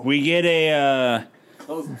 We get a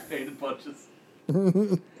Those painted punches.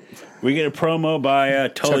 promo by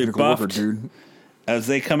Totally Technical worker, Buffed dude. as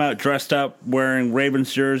they come out dressed up wearing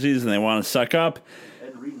Ravens jerseys and they want to suck up.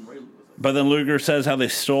 Ed Reed and Ray Lewis. But then Luger says how they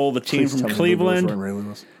stole the team Please tell from me Luger was Cleveland. wearing Ray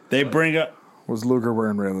Lewis. They bring up. Was Luger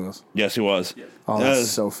wearing Ray Lewis? Yes, he was. Yes. Oh, that's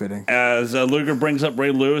As- so fitting. As Luger brings up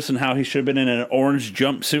Ray Lewis and how he should have been in an orange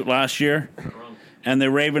jumpsuit last year. Wrong. And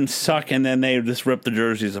the Ravens suck, and then they just rip the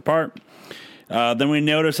jerseys apart. Then we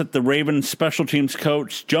notice that the Ravens special teams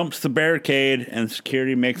coach jumps the barricade, and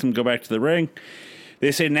security makes him go back to the ring.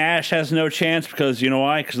 They say Nash has no chance because, you know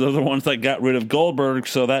why? Because they're the ones that got rid of Goldberg,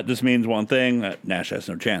 so that just means one thing, that Nash has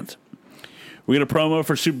no chance. We get a promo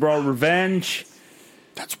for Super Bowl Revenge.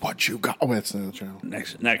 That's what you got. Oh, that's the channel.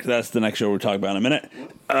 Next, that's the next show we'll talk about in a minute.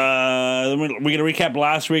 Then we get a recap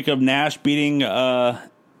last week of Nash beating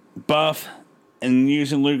Buff and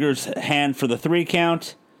using Luger's hand for the 3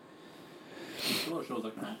 count. Still shows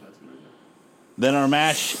like an iPad. Then our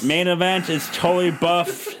main event is Totally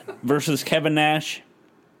Buff versus Kevin Nash.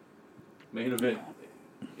 Main event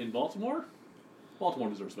in Baltimore. Baltimore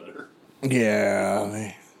deserves better.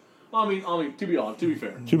 Yeah. I mean, to be honest, to be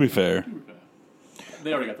fair, To be fair,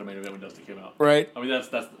 they already got their main event when Dusty came out. Right. I mean, that's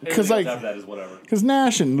Because, like like- that is whatever. Because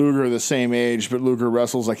Nash and Luger are the same age, but Luger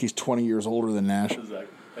wrestles like he's 20 years older than Nash. Exactly,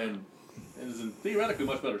 and is in theoretically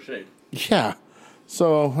much better shape. Yeah.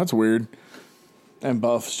 So that's weird. And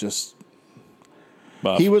Buff's just.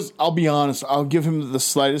 Buff. He was, I'll be honest, I'll give him the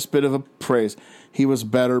slightest bit of a praise. He was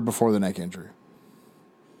better before the neck injury.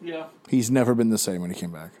 Yeah, He's never been the same when he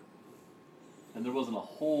came back. and there wasn't a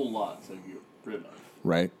whole lot to get rid of.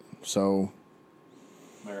 Right. So.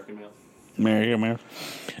 American male. America.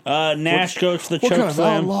 Nash goes for the What kind choke of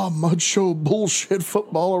slam. outlaw mud show bullshit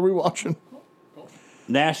football are we watching?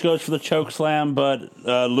 Nash goes for the choke slam, but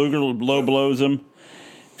Luger low blows him,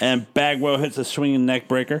 and Bagwell hits a swinging neck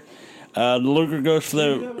breaker. Luger goes for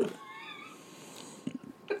the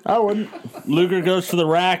I wouldn't. Luger goes for the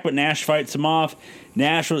rack, but Nash fights him off.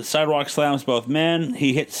 Nash with sidewalk slams both men.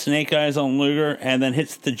 He hits snake eyes on Luger and then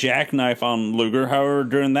hits the jackknife on Luger. However,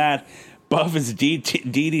 during that, Buff is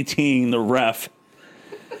DDTing the ref.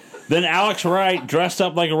 Then Alex Wright, dressed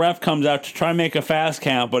up like a ref, comes out to try and make a fast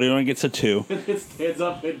count, but he only gets a 2. It stands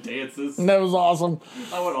up and dances. That was awesome.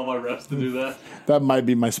 I want all my refs to do that. That might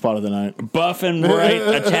be my spot of the night. Buff and Wright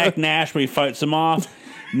attack Nash, but he fights him off.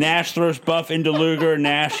 Nash throws Buff into Luger.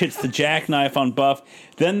 Nash hits the jackknife on Buff.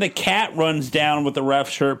 Then the Cat runs down with the ref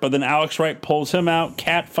shirt, but then Alex Wright pulls him out.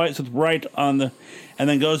 Cat fights with Wright and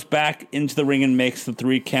then goes back into the ring and makes the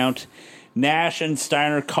 3 count. Nash and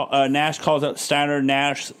Steiner, Nash calls out Steiner.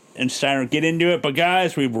 Nash and Steiner get into it, but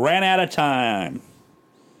guys, we've ran out of time.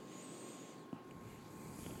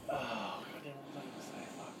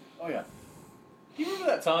 Oh yeah. Do you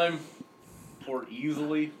remember that time where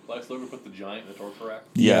easily Lex Luger put the Giant in the torture rack?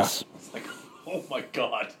 Yes. It's like, oh my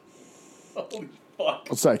god. Holy fuck.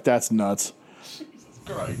 It's like, that's nuts. Jesus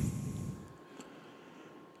Christ.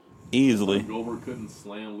 Easily. Goldberg couldn't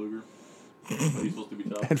slam Luger. But he's supposed to be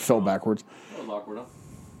tough. It fell backwards. That was awkward, huh?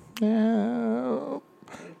 Yeah.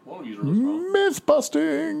 Hey, one user was wrong. Myth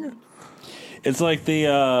busting. It's like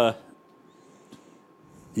the,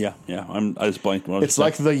 yeah, I just blanked. What I was It's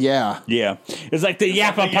like the yeah. Yeah. It's like the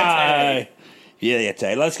Yappa like the Pie. Yeah,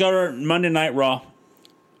 Yeti. Let's go to Monday Night Raw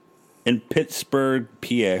in Pittsburgh, PA.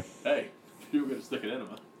 Hey, you were going to stick an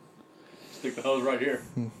enema. Stick the hose right here.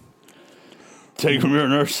 Take it from your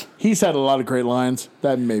nurse. He's had a lot of great lines.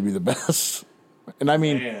 That may be the best. And I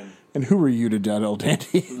mean, Man. and who are you to doubt El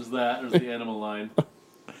Dandy? There's that. There's the animal line.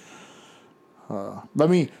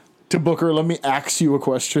 To Booker, let me ask you a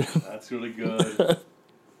question. That's really good.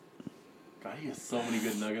 God, he has so many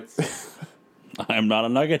good nuggets. I'm not a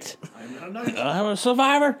nugget. I'm not a nugget. I'm a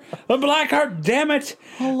survivor. A black heart, damn it.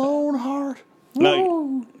 A lone heart.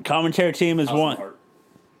 No, commentary team is House of one. Heart.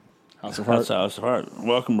 House of Heart. That's House of Heart.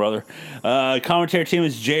 Welcome, brother. Commentary team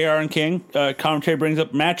is JR and King. Commentary brings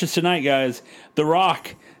up matches tonight, guys. The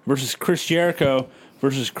Rock versus Chris Jericho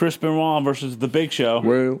versus Chris Benoit versus The Big Show.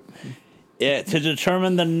 Well, To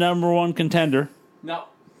determine the number 1 contender. Now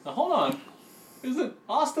hold on. Isn't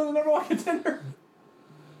Austin the number 1 contender?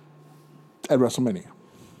 at WrestleMania.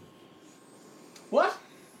 What?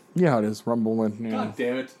 Yeah, it is. Rumble and God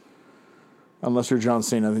damn it. unless you're John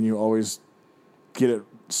Cena, then you always get it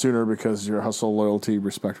sooner because you're hustle, loyalty,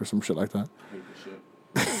 respect, or some shit like that. I hate this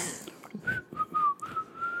shit.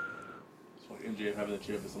 It's like MJF having the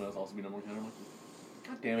chip and someone else also be number 1 contender. I'm like,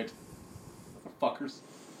 God damn it. Fuckers.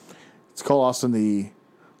 Let's call Austin the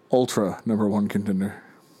ultra number 1 contender.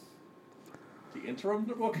 the interim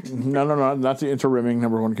number one contender? No, not the interiming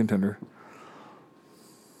number one contender.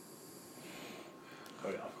 Oh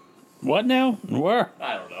yeah. What now? Where?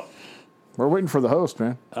 I don't know. We're waiting for the host,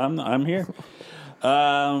 man. I'm here.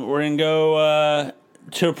 We're gonna go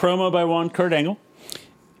to a promo by one Kurt Angle.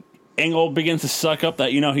 Angle begins to suck up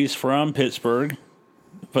that he's from Pittsburgh,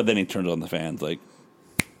 but then he turns on the fans like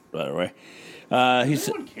right away. Does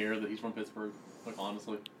anyone care that he's from Pittsburgh? Like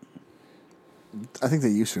honestly, I think they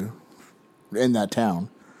used to in that town.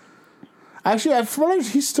 Actually, from what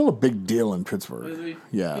he's still a big deal in Pittsburgh. is he?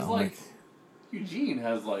 Yeah, Because like Eugene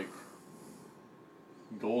has like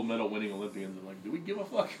gold medal winning Olympians, and like, do we give a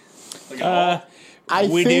fuck? Like,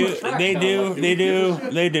 We do. Track They now, do. like, do They we give a do.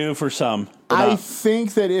 shit? They do for some. but I not-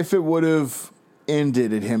 think that if it would have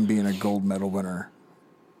ended at him being a gold medal winner,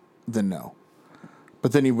 then no.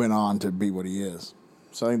 But then he went on to be what he is.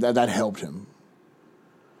 So I think that helped him.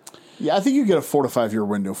 Yeah, I think you get a 4 to 5 year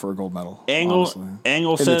window for a gold medal. honestly.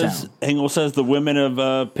 Angle In the says town. Angle says the women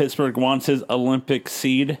of Pittsburgh wants his Olympic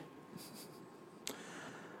seed.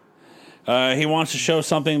 He wants to show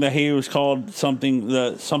something that he was called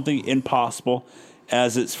something impossible,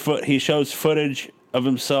 as he shows footage of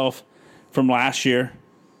himself from last year,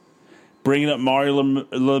 bringing up Mario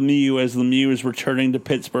Lemieux as Lemieux is returning to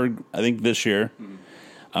Pittsburgh. I think this year.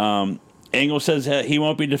 Angle says that he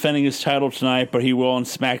won't be defending his title tonight, but he will on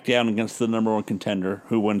SmackDown against the number one contender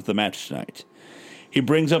who wins the match tonight. He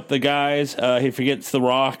brings up the guys. He forgets The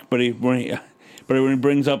Rock, but when he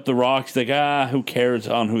brings up The Rock, he's like, who cares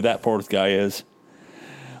on who that fourth guy is?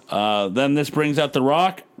 Then this brings out The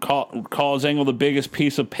Rock, calls Angle the biggest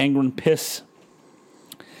piece of penguin piss.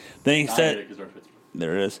 Then he said,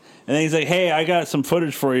 there it is. And then he's like, hey, I got some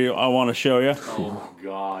footage for you I want to show you. Oh my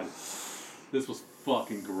god, this was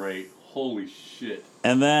fucking great. Holy shit.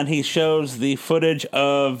 And then he shows the footage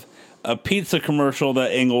of a pizza commercial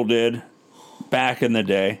that Angle did back in the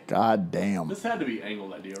day. God damn. This had to be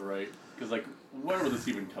Angle idea, right? Because like, where would this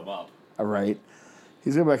even come up? All right.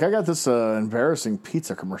 He's going to be like, I got this embarrassing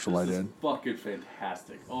pizza commercial I This did. is fucking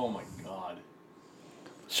fantastic. Oh my god.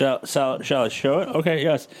 Shall I show it? Okay,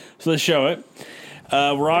 yes. So let's show it. Do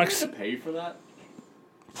you Rock's have to pay for that?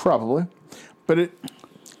 Probably. But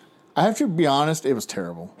I have to be honest, it was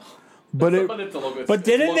terrible. But It's a local, but it's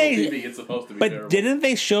didn't local they- TV, it's supposed to be but terrible. didn't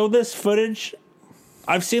they show this footage?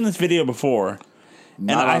 I've seen this video before.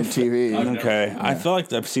 not on I've- TV. I've- Okay, I feel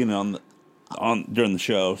like I've seen it on during the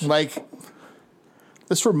shows. Like,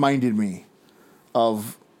 this reminded me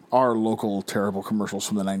of our local terrible commercials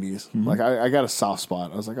from the 90s. Like, I got a soft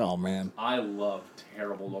spot. I was like, oh, man. I love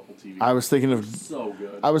terrible local TV. I was thinking of so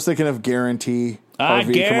good. Guarantee I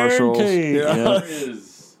RV commercials. guarantee. Yeah. Yeah. There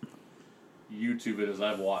is YouTube videos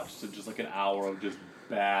I've watched of just like an hour of just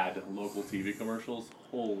bad local TV commercials.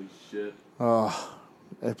 Holy shit.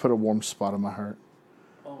 It put a warm spot in my heart.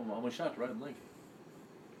 Oh, I'm gonna shot right in link.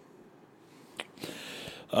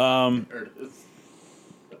 There it is.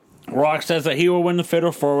 Rock says that he will win the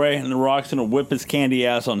Fatal 4-Way, and The Rock's going to whip his candy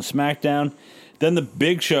ass on SmackDown. Then the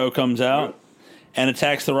Big Show comes out and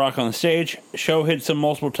attacks The Rock on the stage. Show hits him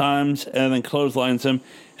multiple times and then clotheslines him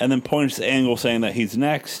and then points to Angle saying that he's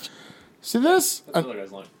next. See, this Another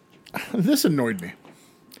guy's line. this annoyed me.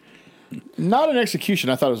 Not an execution.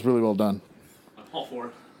 I thought it was really well done. I'm all for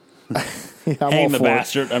it. Yeah, I'm all Hang the for it.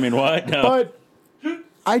 bastard. I mean, what? No. But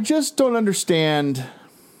I just don't understand.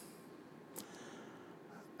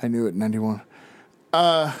 I knew it, 91.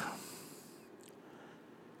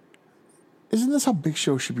 Isn't this how Big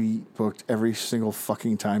Show should be booked every single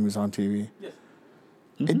fucking time he's on TV? Yes.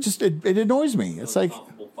 It annoys me. It's like,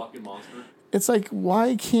 Unstoppable fucking monster.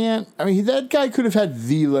 why can't, I mean, that guy could have had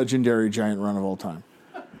the legendary giant run of all time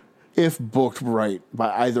if booked right by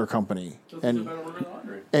either company. Just And better work than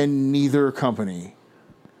Andre. and neither company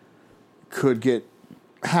could get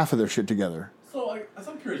half of their shit together. So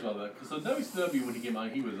I'm curious about that. So WCW when he came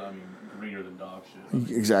out, he was greener than dog shit. I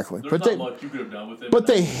mean, Exactly. there's But not they much you could have done with him. but in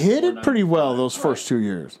they hit 94, it pretty well 95. those first 2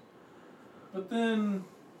 years. But then,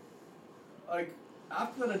 like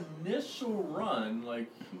after that initial run, like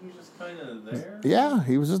he was just kind of there. Yeah,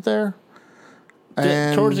 he was just there.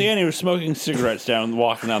 And Towards the end, he was smoking cigarettes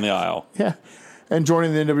walking down the aisle. yeah, and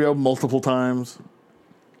joining the NWO multiple times.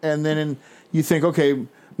 And then you think, okay,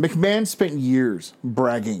 McMahon spent years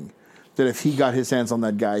bragging that if he got his hands on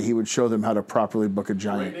that guy, he would show them how to properly book a Great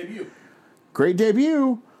giant. debut. Great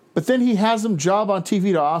debut. But then he has him job on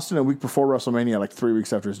TV to Austin a week before WrestleMania, like 3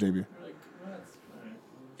 weeks after his debut. You're like, that's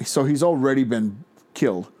right. So he's already been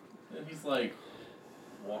killed. And he's like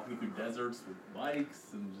walking through deserts with bikes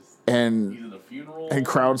and just And he's in a funeral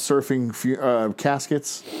crowd surfing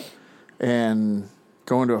caskets and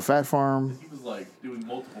going to a fat farm. He was like doing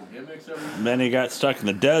multiple gimmicks every week. Then he got stuck in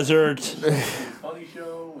the desert. Funny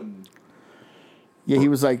show and Yeah, he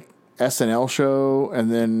was like SNL show,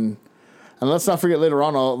 and let's not forget later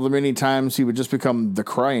on all the many times he would just become the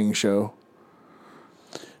crying show.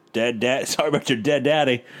 Dead dad. Sorry about your dead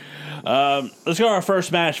daddy. Let's go to our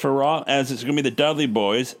first match for Raw, as it's going to be the Dudley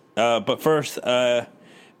Boys. But first,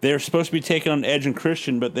 they're supposed to be taking on Edge and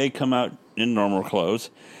Christian, but they come out in normal clothes.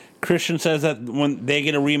 Christian says that when they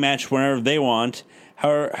get a rematch whenever they want.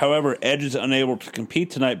 However, Edge is unable to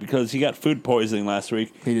compete tonight because he got food poisoning last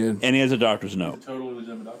week. He did. And he has a doctor's note. totally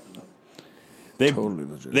legitimate doctor's note. Totally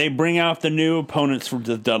legit. They bring out the new opponents for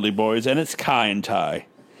the Dudley Boys, and it's Kai and Ty.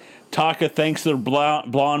 Taka thanks their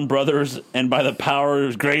blonde brothers, and by the power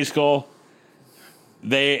of Grayskull,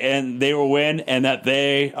 they will win, and that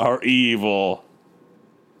they are evil.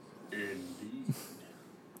 Indeed.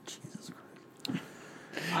 Jesus Christ.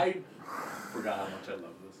 I forgot how much I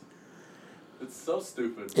love this. It's so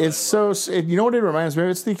stupid. It's so. You know what it reminds me of?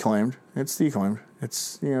 It's the Acclaimed. It's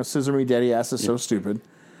Scissor Me Daddy Ass is so stupid,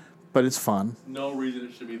 but it's fun. No reason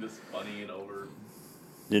it should be this funny and over.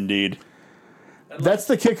 Indeed. And That's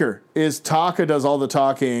the kicker. Is Taka does all the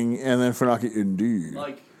talking, and then Funaki, indeed.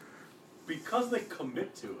 like because they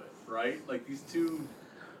commit to it, right? Like these two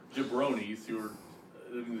jabronis who are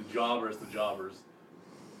the jobbers.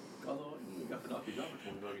 Although you got Funaki jobber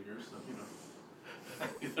 20 million years, so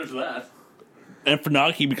there's that. And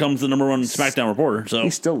Funaki becomes the number one SmackDown reporter. So He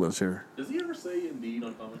still lives here. Does he ever say indeed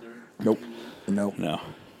on commentary? Nope. Nope. no.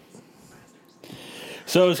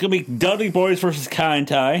 So it's gonna be Dudley Boys versus Kai and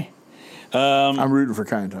Ty. I'm rooting for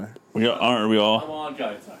Kai and Tai. Aren't we all? Come on,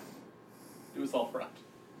 guys. Do us all proud.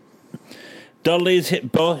 Dudley's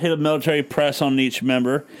both hit a military press on each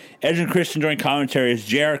member. Edge and Christian during commentary as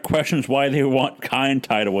JR questions why they want Kai and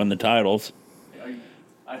Ty to win the titles.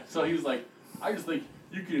 So he was like, I just think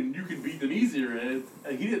you can beat them easier. And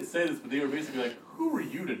he didn't say this, but they were basically like, who are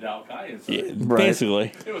you to doubt Kai and Ty? Yeah, Right.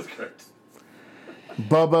 basically. It was great.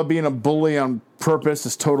 Bubba being a bully on purpose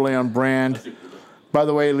is totally on brand. By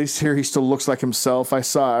the way, at least here he still looks like himself. I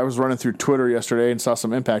was running through Twitter yesterday and saw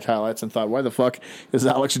some Impact highlights and thought, why the fuck is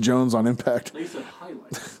Alex Jones on Impact? They said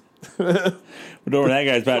highlights. But over that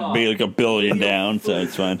guy's about to be like $1 billion down, so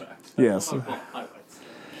it's fine. Yes. Highlights.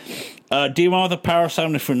 Devon with a power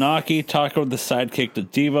slam to Funaki. Taka with the sidekick to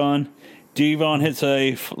Devon. Devon hits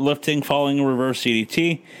a lifting, falling reverse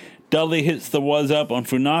CDT. Dudley hits the was up on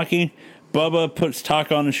Funaki. Bubba puts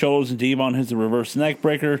Taka on his shoulders, and Devon hits the reverse neck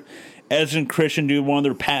breaker. Edge and Christian do one of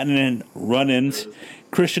their patented run-ins.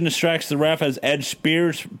 Christian distracts the ref as Edge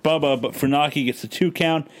spears Bubba, but Funaki gets the 2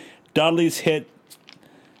 count. Dudley's hit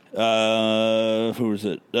Funaki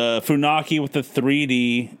with the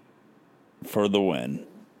 3D for the win.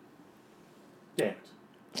 Damn it.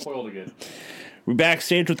 Spoiled again. We're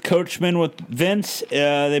backstage with Coachman with Vince.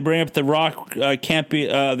 They bring up the Rock can't be.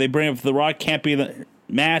 They bring up the Rock can't be the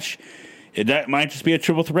match. That might just be a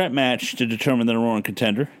triple threat match to determine the number one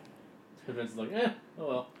contender. Vince is like, oh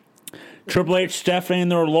well. Triple H, Stephanie, and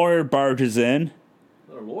their lawyer barges in.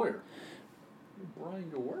 Another lawyer. Brian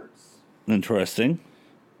your words. Interesting.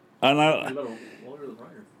 And You got a lawyer than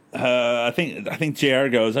Brian. I think JR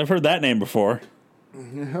goes. I've heard that name before.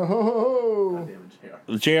 Oh. Damn it,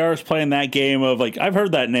 JR. JR is playing that game of like I've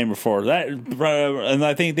heard that name before. That and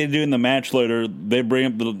I think they do in the match later. They bring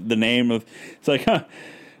up the name of. It's like, huh.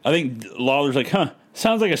 I think Lawler's like, huh.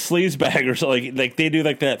 Sounds like a sleaze bag or something. Like they do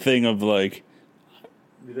like that thing of like.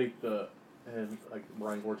 Do you think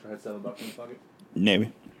Brian Orcher had $7 in his pocket?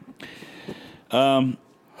 Maybe.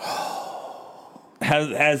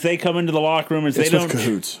 As they come into the locker room, as It's they with don't.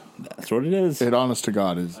 cahoots. That's what it is. It, honest to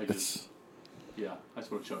God, is. I It's. Yeah, I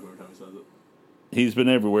swear to Chuck every time he says it. He's been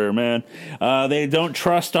everywhere, man. They don't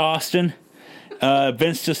trust Austin.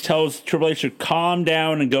 Vince just tells Triple H to calm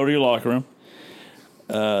down and go to your locker room.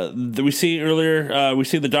 We see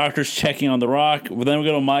the doctors checking on The Rock. Well, then we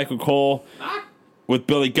go to Michael Cole with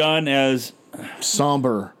Billy Gunn as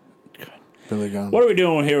Somber. Billy Gunn. what are we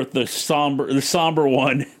doing here with the somber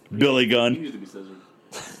one, Billy He Gunn, needs to be scissored.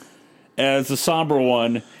 as the somber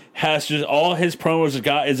one has just all his promos have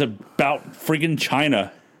got is about freaking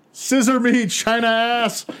China. Scissor me, China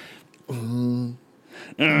ass.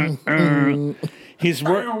 He's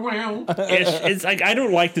it's like I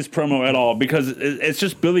don't like this promo at all because it's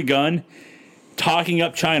just Billy Gunn talking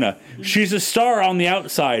up China. She's a star on the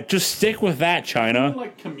outside. Just stick with that, China.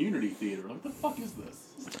 Like community theater. Like, what the fuck is this?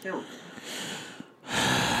 This is terrible.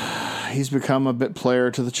 He's become a bit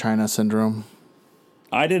player to the China syndrome.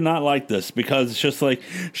 I did not like this because it's just like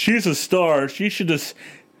she's a star. She should just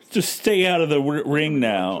stay out of the ring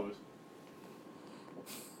now.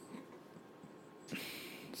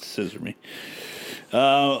 scissor me.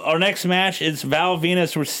 Our next match is Val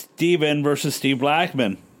Venus with Steven versus Steve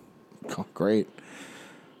Blackman. Oh, great.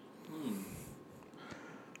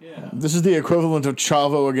 Yeah. This is the equivalent of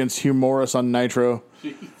Chavo against Hugh Morris on Nitro.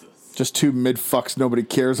 Jesus. Just two mid-fucks nobody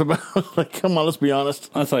cares about. Like, come on, let's be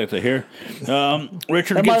honest. That's like to hear.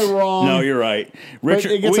 Richard Am gets, I wrong? No, you're right. But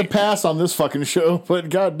Richard it gets a pass on this fucking show, but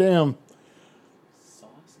goddamn.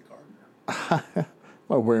 Sauce Gardner.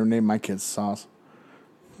 I'll wear name my kid's Sauce.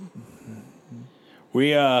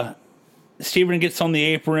 Steven gets on the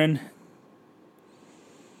apron,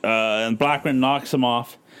 and Blackman knocks him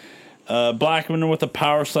off. Blackman with a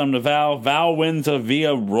power slam to Val. Val wins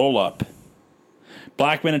via roll-up.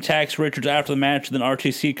 Blackman attacks Richards after the match, and then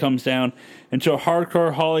RTC comes down until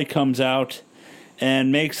Hardcore Holly comes out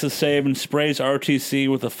and makes the save and sprays RTC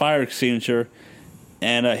with a fire extinguisher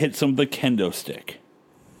and hits him with the kendo stick.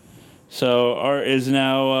 So Art is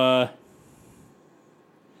now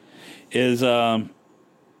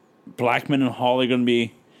Blackman and Holly going to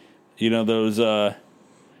be, those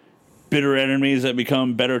bitter enemies that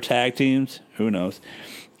become better tag teams? Who knows?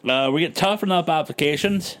 We get toughen up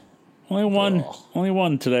applications. Only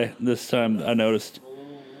one today. This time I noticed.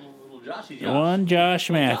 Little Joshy Josh. One Josh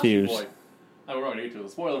Little Joshy Matthews. boy. We're going to get to a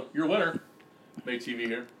spoiler. Your winner. Make TV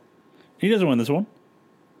here. He doesn't win this one.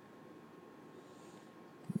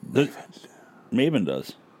 Maven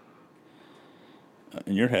does.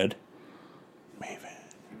 In your head. He was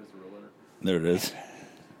the real winner. There it is.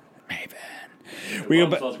 The We go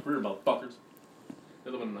one back. still has a career, motherfuckers. The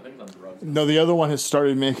other one, I think, is on drugs. No, the other one has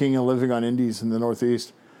started making a living on indies in the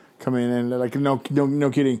Northeast. Coming in, like no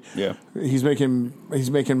kidding. Yeah. He's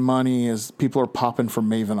making money as people are popping for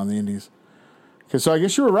Maven on the indies. Okay, so I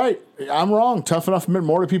guess you were right. I'm wrong. Tough Enough meant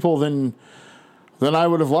more to people than I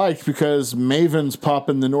would have liked because Maven's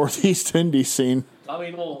popping the Northeast indie scene. I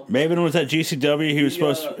mean, well, Maven was at GCW. He was he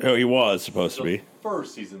was supposed to the be.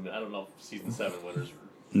 first season, I don't know if season 7 winners were.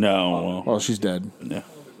 No. Well, she's dead. Yeah.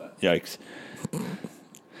 Yikes. We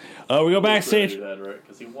go backstage. Right?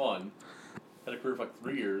 Because he won. Had a career for like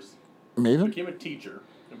 3 years. Maven? Became a teacher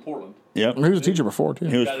in Portland. Yep. He was a teacher before, too.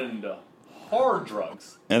 He was, Got into hard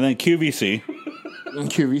drugs. and then QVC. In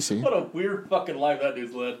QVC. What a weird fucking life that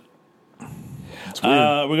dude's led. It's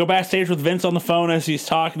weird. We go backstage with Vince on the phone as he's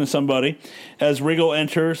talking to somebody. As Regal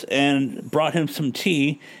enters and brought him some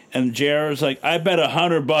tea, and JR's like, "I bet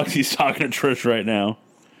 $100 he's talking to Trish right now."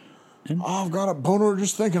 Oh, I've got a boner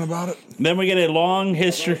just thinking about it. Then we get a long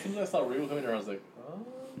history. As soon as I saw Regal coming here, I was like,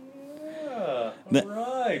 oh, yeah.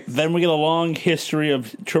 Alright. Then we get a long history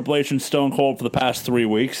of Triple H and Stone Cold for the past 3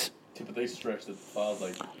 weeks. But they stretched it. I was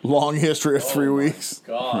like, Long history of 3 weeks.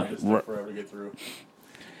 God, this took forever to get through.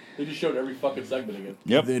 They just showed every fucking segment again.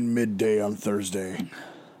 Yep. Then midday on Thursday.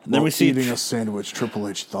 Then we see eating a sandwich. Triple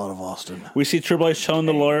H thought of Austin. Triple H telling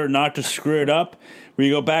the lawyer not to screw it up. We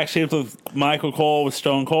go backstage with Michael Cole with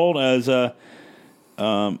Stone Cold as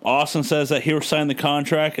Austin says that he'll sign the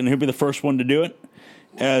contract and he'll be the first one to do it,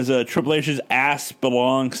 as Triple H's ass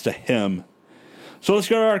belongs to him. So let's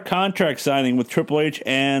go to our contract signing with Triple H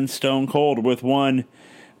and Stone Cold, with one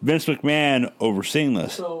Vince McMahon overseeing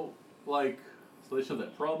this. So they showed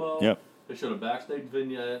that promo. Yep. They showed a backstage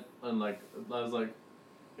vignette, and I was like,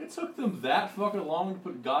 it took them that fucking long to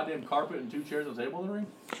put a goddamn carpet and 2 chairs on the table in the ring?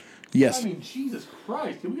 Yes. I mean, Jesus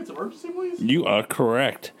Christ. Can we get some urgency, please? You are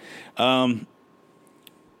correct.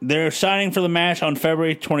 They're signing for the match on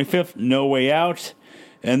February 25th, No Way Out,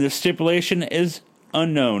 and the stipulation is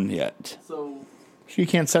unknown yet. So, You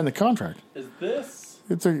can't sign the contract. is this...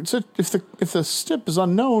 If the stip is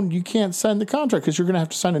unknown, you can't sign the contract because you're going to have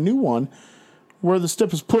to sign a new one where the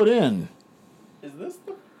stip is put in. Is this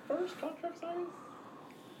the first contract signing?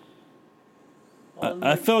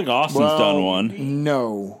 I feel like Austin's done one.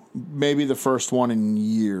 No. Maybe the first one in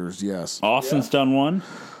years, yes. Austin's done one.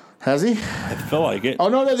 Has he? I feel like it. Oh,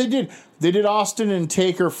 no, they did. They did Austin and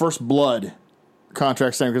Taker First Blood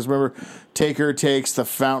contract signing because remember, Taker takes the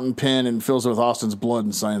fountain pen and fills it with Austin's blood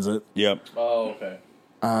and signs it. Yep. Oh, okay.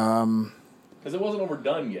 Because it wasn't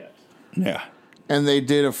overdone yet. Yeah. And they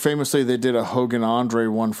did a Hogan Andre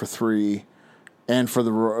one for 3 and for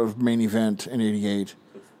the main event in 88.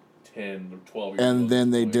 10 or 12 years And ago then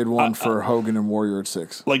at they this did point. one for Hogan and Warrior at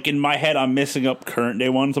 6. Like in my head, I'm missing up current day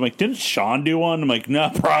ones. I'm like, didn't Sean do one? I'm like,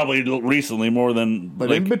 no, probably recently more than. But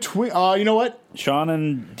like, in between, you know what? Sean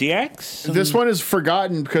and DX? This one is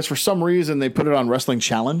forgotten because for some reason they put it on Wrestling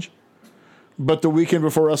Challenge. But the weekend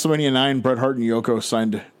before WrestleMania 9, Bret Hart and Yoko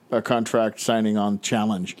signed a contract signing on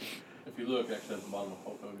Challenge. If you look, actually, at the bottom of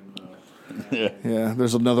Hulk Hogan. Yeah,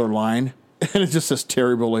 there's another line. And it just says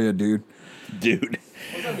Terry Bollea, dude. Dude. What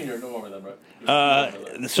does that mean you're no longer then, right?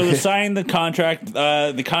 So they're signing the contract.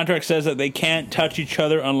 The contract says that they can't touch each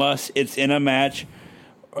other unless it's in a match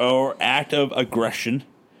or act of aggression.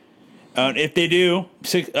 If they do,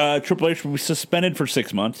 Triple H will be suspended for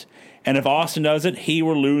 6 months. And if Austin does it, he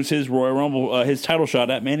will lose his Royal Rumble, his title shot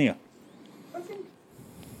at Mania. I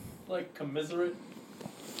think, commiserate.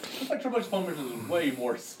 It's like Triple H's punishment is way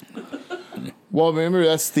worse. Well, remember,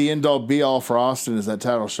 that's the end-all, be-all for Austin is that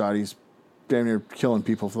title shot. He's damn near killing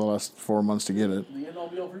people for the last 4 months to get it. The end-all,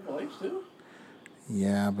 be-all for Triple H, too?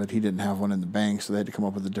 Yeah, but he didn't have one in the bank, so they had to come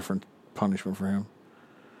up with a different punishment for him.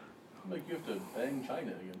 Like you have to bang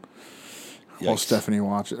China again. While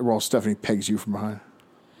Stephanie pegs you from behind.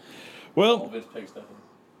 Well, Vince pegs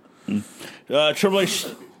Stephanie.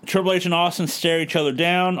 Triple H and Austin stare each other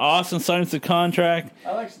down. Austin signs the contract.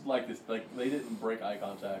 I like this. Like, they didn't break eye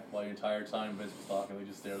contact the entire time Vince was talking. They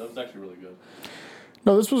just stared. That was actually really good.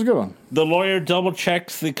 No, this was a good one. The lawyer double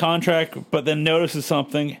checks the contract, but then notices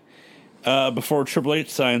something before Triple H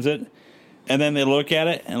signs it. And then they look at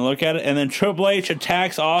it, and then Triple H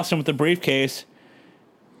attacks Austin with the briefcase.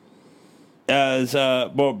 Before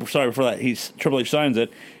that, Triple H signs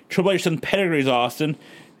it. Triple H then pedigrees Austin.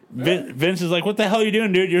 Vince is like, "What the hell are you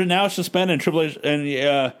doing, dude? You're now suspended." And Triple H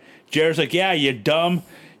and Jared's like, "Yeah, you dumb.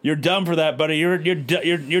 You're dumb for that, buddy. You're done.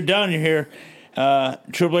 You're here."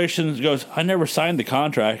 Triple H goes, "I never signed the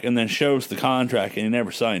contract," and then shows the contract, and he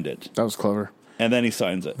never signed it. That was clever. And then he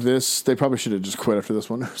signs it. They probably should have just quit after this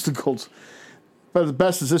one. It was the Colts. But the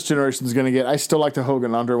best is this generation is going to get. I still like the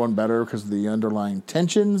Hogan Under one better because of the underlying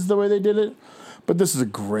tensions, the way they did it. But this is a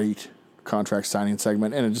great contract signing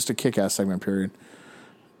segment and just a kick-ass segment, period.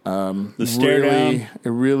 The stare down. It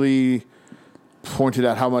really pointed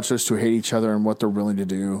out how much those two hate each other and what they're willing to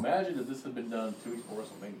do. Imagine if this had been done 2 weeks before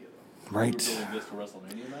WrestleMania, though. Right. If we were doing this for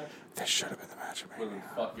WrestleMania match, This should have been the match at would Mania.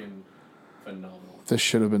 have been fucking phenomenal. This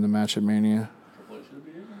should have been the match at Mania. Triple H should have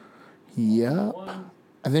been here. Yeah. One.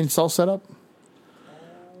 I think it's all set up.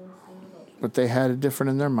 But they had it different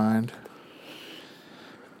in their mind.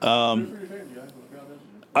 I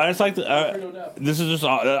just like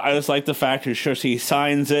I just like the fact that he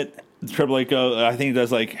signs it. Triple H goes, I think he does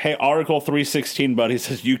 "Hey, Article 316, buddy." He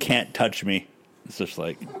says, "You can't touch me." It's just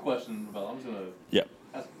like. I have a question about. I'm just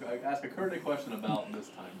gonna ask a current question about this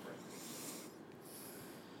time frame.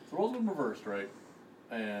 The roles have been reversed, right?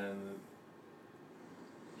 And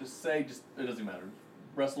it doesn't matter.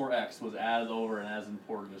 Wrestler X was as over and as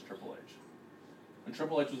important as Triple H, and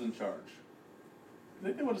Triple H was in charge. Do you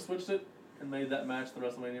think they would have switched it and made that match the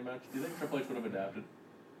WrestleMania match? Do you think Triple H would have adapted?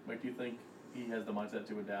 Do you think he has the mindset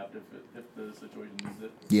to adapt if the situation needs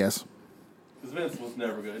it? Yes. Because Vince was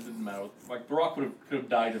never good. It didn't matter. The Rock could have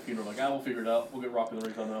died at a funeral. We'll figure it out. We'll get Rock in the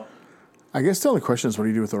ring somehow. I guess the only question is what do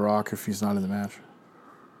you do with The Rock if he's not in the match?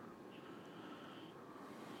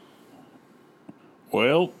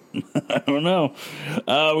 Well, I don't know.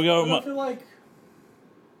 I feel like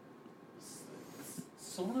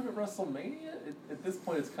sort of at WrestleMania. At this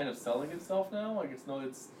point, it's kind of selling itself now.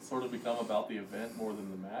 It's sort of become about the event more than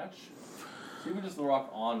the match. So even just The Rock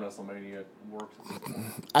on WrestleMania works.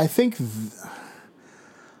 I think this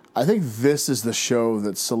is the show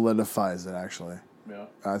that solidifies it, actually. Yeah.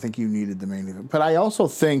 I think you needed the main event. But I also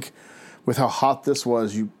think with how hot this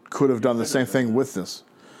was, you could have done the same thing with this.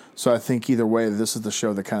 So I think either way, this is the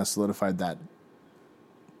show that kind of solidified that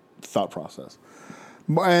thought process.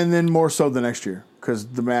 And then more so the next year, because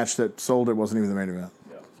the match that sold it wasn't even the main event.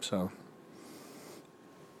 Yeah. So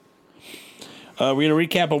we had a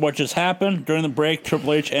recap of what just happened. During the break,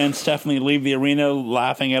 Triple H and Stephanie leave the arena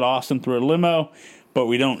laughing at Austin through a limo, but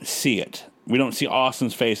we don't see it. We don't see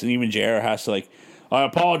Austin's face, and even JR has to I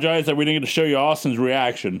apologize that we didn't get to show you Austin's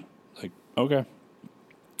reaction. Okay.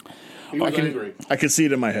 He was angry. I can see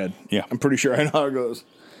it in my head. Yeah. I'm pretty sure I know how it goes.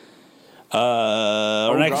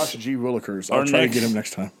 Gee Willikers. I'll try to get him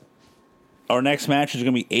next time. Our next match is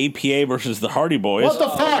going to be APA versus the Hardy Boys. What the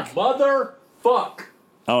fuck? Motherfuck!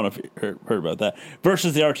 I don't know if you heard about that.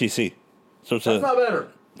 Versus the RTC. So it's That's not better.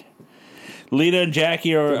 Lita and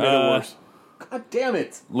Jackie are worse. God damn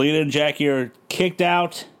it. Lita and Jackie are kicked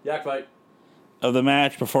out Yak fight. of the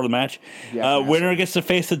match before the match. Winner gets to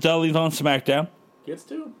face the Dudleys on SmackDown. Gets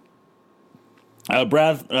two.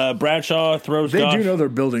 Bradshaw throws. They do know they're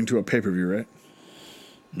building to a pay-per-view, right?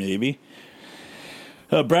 Maybe.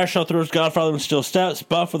 Bradshaw throws Godfather and Steel Steps.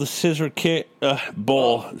 Buff with a scissor kick.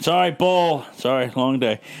 Bull. Sorry, long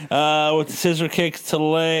day. With the scissor kick to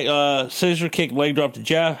leg. Scissor kick leg drop to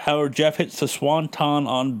Jeff. However, Jeff hits the Swanton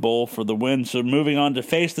on Bull for the win. So moving on to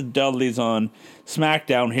face the Dudleys on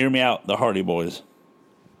SmackDown. Hear me out, the Hardy Boys.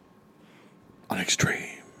 On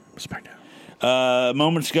Extreme SmackDown.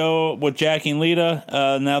 Moments ago with Jackie and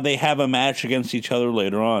Lita. Now they have a match against each other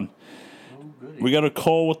later on. We go to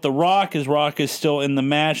Cole with The Rock, as Rock is still in the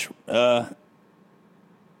match.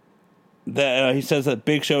 He says that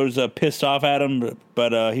Big Show's pissed off at him,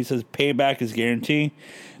 but he says payback is guaranteed.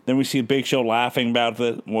 Then we see Big Show laughing about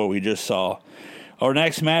what we just saw. Our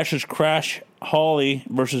next match is Crash Holly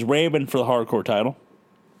versus Raven for the Hardcore title.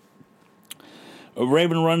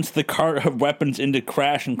 Raven runs the cart of weapons into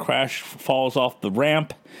Crash, and Crash falls off the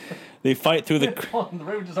ramp. They fight through the... The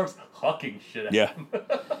Raven just starts hucking shit at him.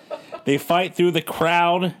 They fight through the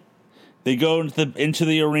crowd. They go into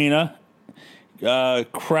the arena.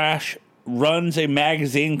 Crash runs a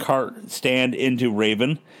magazine cart stand into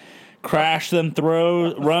Raven. Crash then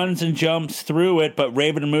runs and jumps through it, but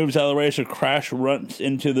Raven moves out of the way, so Crash runs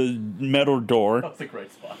into the metal door. That's a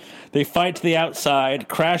great spot. They fight to the outside.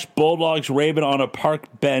 Crash bulldogs Raven on a park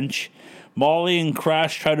bench. Molly and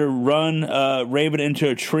Crash try to run Raven into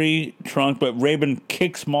a tree trunk, but Raven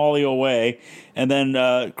kicks Molly away, and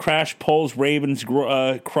then Crash pulls Raven's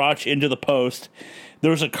crotch into the post.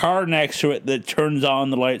 There's a car next to it that turns on,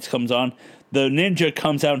 the lights comes on. The ninja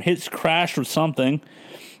comes out and hits Crash with something.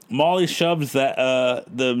 Molly shoves the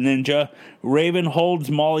ninja. Raven holds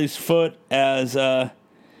Molly's foot as the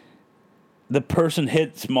person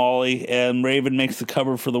hits Molly, and Raven makes the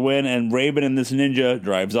cover for the win, and Raven and this ninja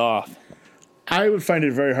drives off. I would find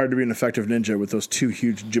it very hard to be an effective ninja with those two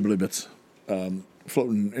huge ghibli bits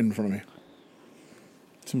floating in front of me.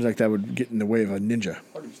 Seems like that would get in the way of a ninja.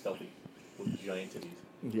 Hard to be stealthy with giant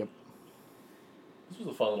titties. Yep. This was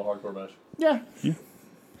a fun little hardcore match. Yeah.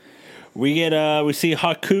 We see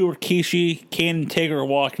Haku, Rikishi, Kane, and Taker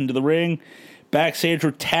walk into the ring. Backstage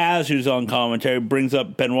where Taz, who's on commentary, brings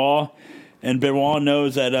up Benoit, and Benoit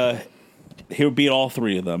knows that he'll beat all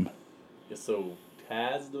three of them. Yeah, so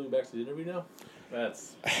Taz is doing backstage interview now?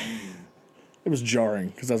 That's... It was jarring,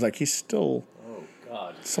 because I was like, he's still Oh,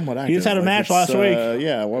 God. somewhat active. He just had a match last week.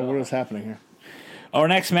 Yeah, what is happening here? Our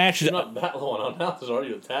next match is It's not that long on now. There's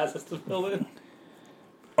already a Taz has to fill in.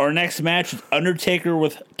 Undertaker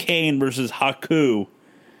with Kane versus Haku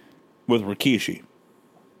with Rikishi.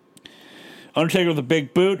 Undertaker with a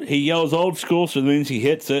big boot. He yells old school, so that means he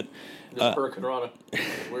hits it. Just Hurricanrana.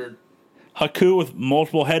 Weird. Haku with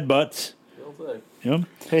multiple headbutts. Don't say. Yep.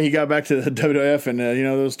 Hey, he got back to the WWF, and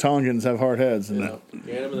those Tongans have hard heads. And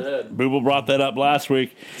Get him in the head. Booble brought that up last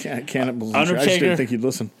week. cannibals. I just didn't think he'd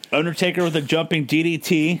listen. Undertaker with a jumping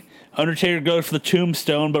DDT. Undertaker goes for the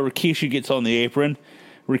tombstone, but Rikishi gets on the apron.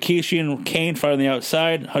 Rikishi and Kane fight on the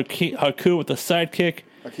outside. Haku with the sidekick.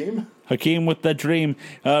 Hakeem with the dream.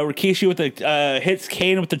 Rikishi with the hits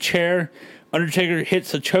Kane with the chair. Undertaker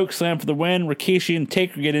hits a choke slam for the win. Rikishi and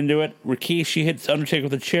Taker get into it. Rikishi hits Undertaker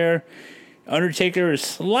with a chair. Undertaker is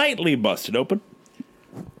slightly busted open.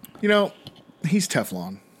 He's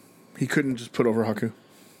Teflon. He couldn't just put over Haku.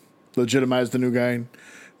 Legitimize the new guy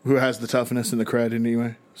who has the toughness and the cred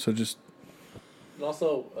anyway. So just... And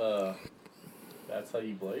also, that's how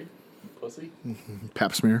you blade? You pussy?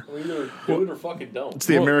 Pap smear. Well, either do it or fucking don't. It's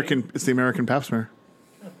the American pap smear.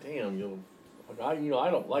 God damn, I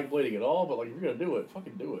don't like blading at all, but if you're gonna do it,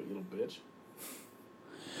 fucking do it, you little bitch.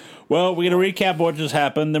 Well, we're going to recap what just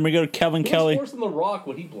happened. Then we go to Kevin Kelly. What's worse than The Rock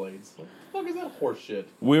when he blades? What the fuck is that horse shit?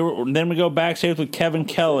 Then we go backstage with Kevin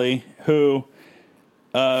Kelly, who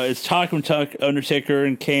is talking to Undertaker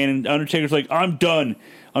and Kane. And Undertaker's like, I'm done.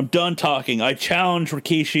 I'm done talking. I challenge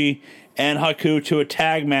Rikishi and Haku to a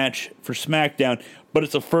tag match for SmackDown, but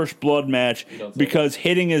it's a first blood match because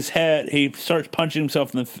hitting his head, he starts punching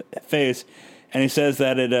himself in the face, and he says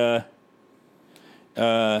that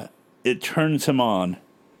it turns him on.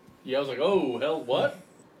 Yeah, I was like, oh, hell, what?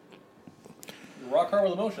 Rock hard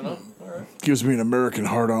with emotion, huh? All right. Gives me an American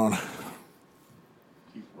hard-on.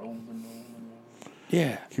 Keep rolling.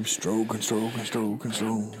 Yeah. Keep stroking.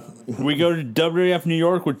 We go to WWF New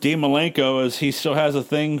York with Dean Malenko as he still has a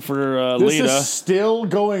thing for This Lita. is still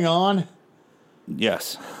going on?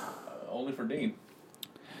 Yes. Only for Dean.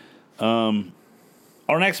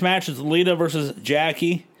 Our next match is Lita versus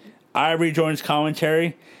Jackie. Ivory joins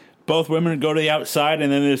commentary. Both women go to the outside,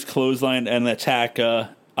 and then there's clothesline and attack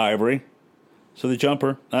Ivory. So they jump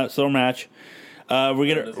her. That's their match.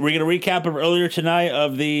 We're gonna recap of earlier tonight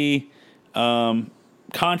of the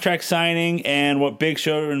contract signing and what Big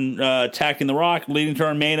Show and attacking The Rock, leading to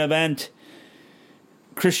our main event.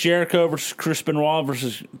 Chris Jericho versus Chris Benoit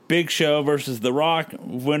versus Big Show versus The Rock.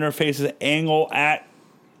 Winner faces Angle at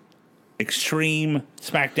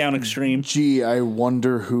SmackDown Extreme. Gee, I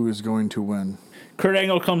wonder who is going to win. Kurt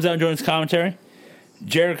Angle comes out and joins commentary.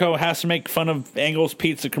 Jericho has to make fun of Angle's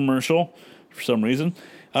pizza commercial. for some reason.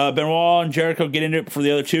 Benoit and Jericho get into it before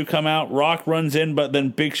the other two come out. Rock runs in, but then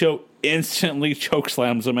Big Show instantly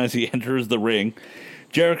chokeslams him as he enters the ring.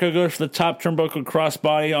 Jericho goes for the top turnbuckle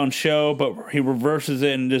crossbody on Show, but he reverses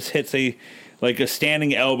it and just hits a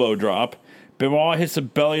standing elbow drop. Benoit hits a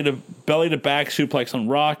belly to back suplex on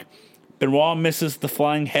Rock. Benoit misses the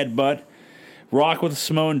flying headbutt. Rock with a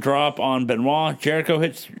Samoan drop on Benoit. Jericho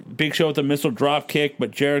hits Big Show with a missile drop kick,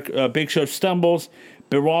 but Big Show stumbles.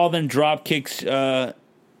 Benoit then drop kicks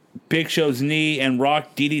Big Show's knee, and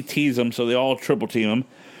Rock DDTs him, so they all triple team him.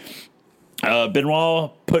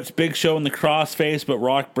 Benoit puts Big Show in the crossface, but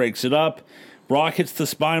Rock breaks it up. Rock hits the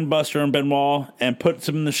spine buster on Benoit and puts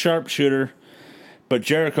him in the sharpshooter, but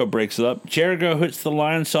Jericho breaks it up. Jericho hits the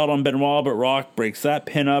lion salt on Benoit, but Rock breaks that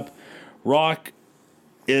pin up. Rock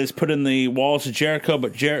is put in the walls of Jericho,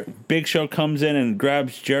 but Big Show comes in and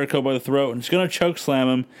grabs Jericho by the throat and is going to choke slam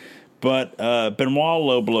him, but Benoit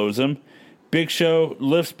low blows him. Big Show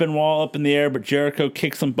lifts Benoit up in the air, but Jericho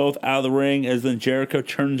kicks them both out of the ring as then Jericho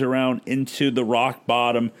turns around into the rock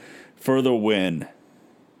bottom for the win.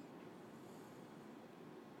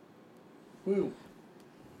 Woo.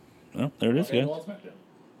 Well, there it is, guys. On SmackDown.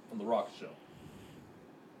 On The Rock Show.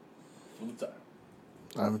 For the time.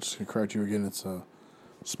 I'm just going to correct you again. It's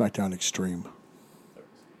SmackDown Extreme.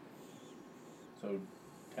 So,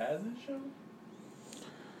 Taz's show?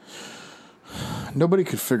 Nobody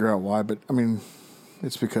could figure out why, but, I mean,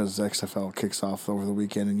 it's because XFL kicks off over the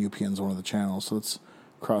weekend and UPN's one of the channels, so let's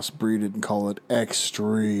crossbreed it and call it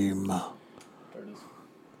Extreme. There it is.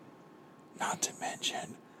 Not to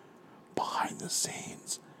mention, behind the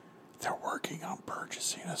scenes, they're working on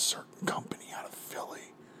purchasing a certain company out of Philly.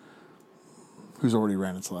 Who's already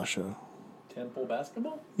ran its last show? Temple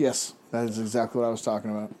Basketball? Yes, that is exactly what I was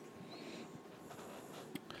talking about.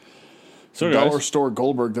 So, Dollar guys, Store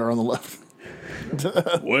Goldberg there on the left.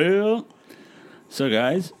 so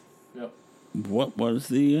guys, Yep. what was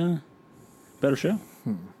the better show?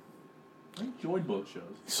 I enjoyed both shows.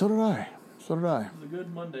 So did I. It was a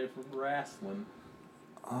good Monday for wrestling.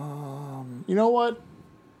 You know what?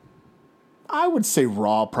 I would say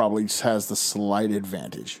Raw probably has the slight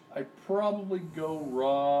advantage. I'd probably go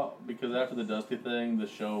Raw because after the Dusty thing, the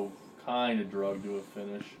show kind of drug to a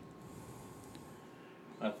finish.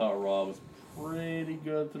 I thought Raw was pretty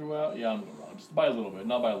good throughout. Yeah, I'm going Raw. Just by a little bit,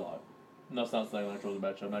 not by a lot. And that's not saying Nitro was a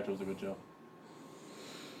bad show. Nitro was a good show.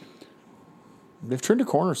 They've turned a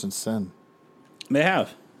corner since then. They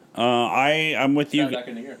have. I'm with you. Back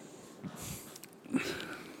in the year.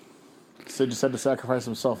 Sid just had to sacrifice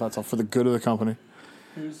himself. That's all for the good of the company.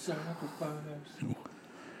 Who's sacrifice?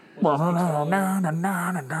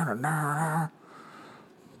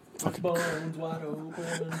 Fucking bones wide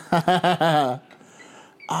open.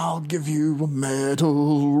 I'll give you a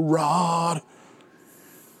metal rod.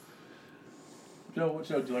 Joe, what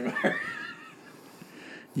show did you like better?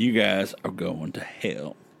 You guys are going to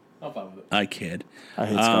hell. I'm fine with it. I kid. I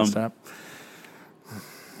hate Scott Stapp.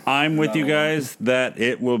 I'm with you guys that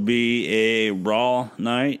it will be a Raw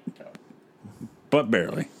night, but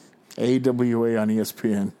barely. AWA on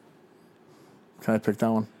ESPN. Can I pick that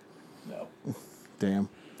one? No. Damn.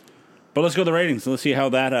 But let's go to the ratings. Let's see how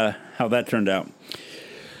that turned out.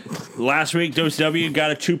 Last week, WCW got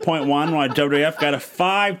a 2.1, while WWF got a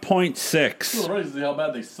 5.6. It's ready to see how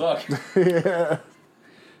bad they suck. Yeah.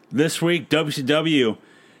 This week, WCW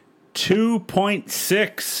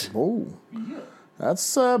 2.6. Oh.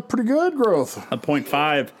 That's pretty good growth. A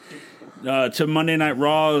 0.5. To Monday Night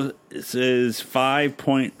Raw is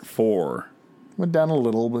 5.4. Went down a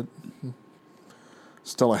little, but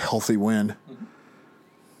still a healthy win.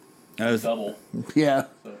 As Double. Yeah.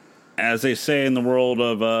 So, as they say in the world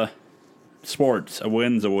of sports, a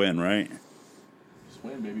win's a win, right? just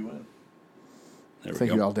win, baby, win. There we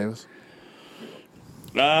Thank go. you, Al Davis.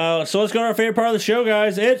 So let's go to our favorite part of the show,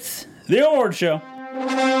 guys. It's the award show.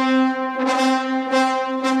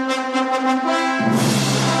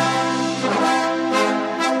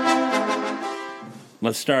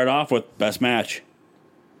 Let's start off with best match.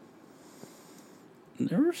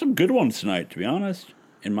 There were some good ones tonight, to be honest,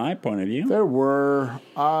 in my point of view. There were.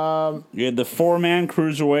 You had the 4-man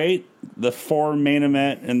cruiserweight, the 4 main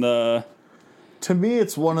event, and the... To me,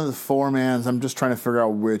 it's one of the 4-mans. I'm just trying to figure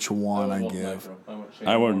out which one I give.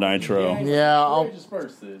 I went Nitro. Yeah, I'll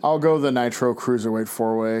I'll go the Nitro Cruiserweight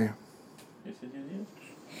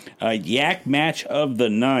 4-way. Yak match of the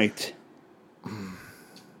night.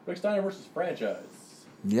 Rick Steiner versus franchise.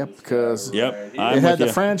 Yep, because Yep, Right I'm it had with the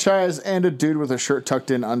ya. franchise and a dude with a shirt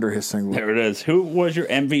tucked in under his singlet. There it is. Who was your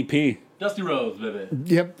MVP? Dusty Rhodes, baby.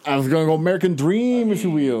 Yep, I was going to go American Dream, if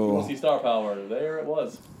you You want to will. see star power? There it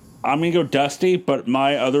was. I'm going to go Dusty, but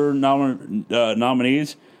my other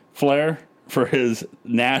nominees, Flair for his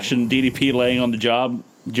Nash and DDP laying on the job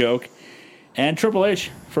joke, and Triple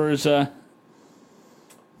H for his... Triple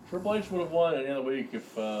H would have won any other week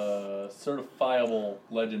if certifiable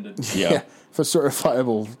legend did. Yeah. If a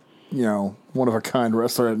certifiable, one of a kind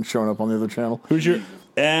wrestler hadn't shown up on the other channel. Who's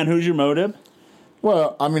your motive?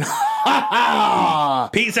 Well, I mean,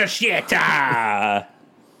 Piece of shit!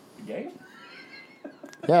 Game?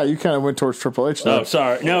 yeah, you kind of went towards Triple H. Though. Oh,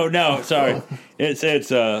 sorry. No, sorry. It's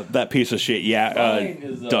that piece of shit. Yeah, Mine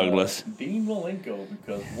is Douglas. Dean Malenko,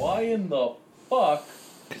 because why in the fuck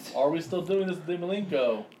are we still doing this with Dean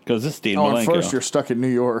Malenko? Because this is Dean Oh, Malenko. and first you're stuck in New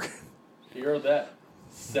York. You're at that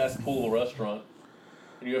cesspool of a restaurant,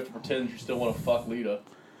 and you have to pretend you still want to fuck Lita.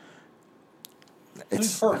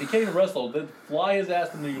 He's hurt. He can't even wrestle. Then fly his ass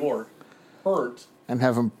to New York, hurt, And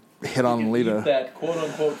have him hit on and eat Lita. that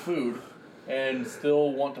quote-unquote food, and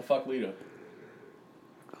still want to fuck Lita.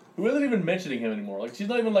 Who isn't even mentioning him anymore. Like, she's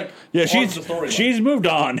not even, like, Yeah, part of the storyline. she's moved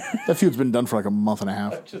on. That feud's been done for like a month and a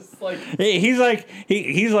half. Just, like... he's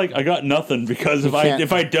like I got nothing because if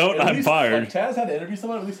I don't, At I'm least, fired. Like, Taz had to interview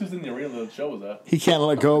someone, at least who's in the arena the show was at. He can't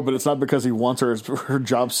let go, but it's not because he wants her. It's her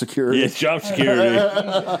job security. Yeah, it's job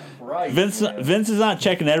security. Right. Vince is not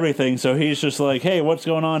checking everything, so he's just like, hey, what's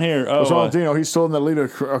going on here? Oh, What's wrong with Dino? He's still in the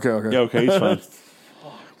Lita. Okay. yeah, okay, he's fine.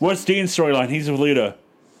 What's Dean's storyline? He's with Lita.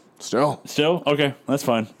 Still. Still? Okay, that's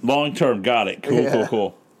fine. Long term, got it. Cool, Yeah.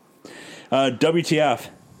 cool. WTF?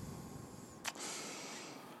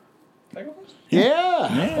 Can I go first?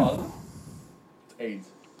 Yeah. Positive. It's AIDS.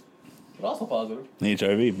 But also positive.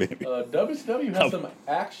 HIV, baby. WCW has some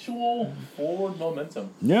actual forward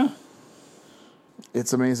momentum. Yeah.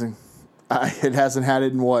 It's amazing. It hasn't had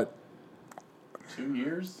it in what? 2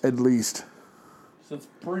 years? At least. Since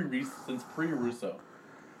pre-Russo.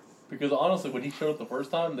 Because honestly, when he showed up the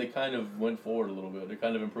first time, they kind of went forward a little bit. They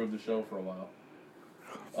kind of improved the show for a while.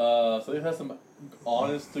 So they've had some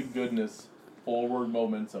honest-to-goodness forward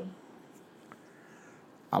momentum.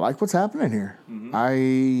 I like what's happening here.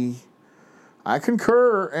 Mm-hmm. I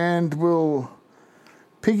concur and will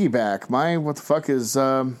piggyback. What the fuck is, you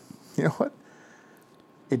know what?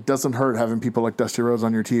 It doesn't hurt having people like Dusty Rhodes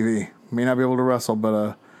on your TV. May not be able to wrestle,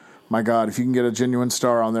 but my God, if you can get a genuine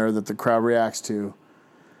star on there that the crowd reacts to,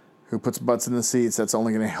 who puts butts in the seats, that's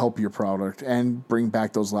only going to help your product and bring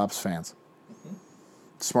back those lapsed fans. Mm-hmm.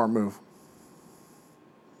 Smart move.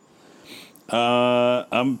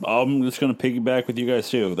 I'm just going to piggyback with you guys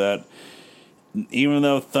too. That even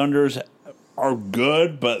though Thunders are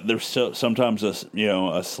good, but they're still sometimes a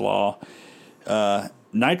slaw.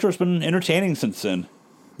 Nitro's been entertaining since then.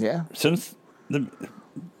 Yeah. Since the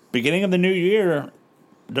beginning of the new year,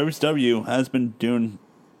 WCW has been doing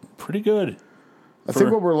pretty good. I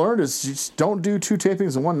think what we're learned is just don't do 2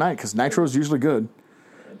 tapings in one night because Nitro is usually good.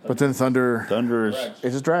 But then Thunder Thunder's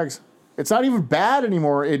it just drags. It's not even bad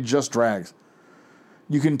anymore. It just drags.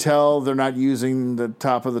 You can tell they're not using the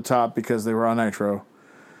top of the top because they were on Nitro.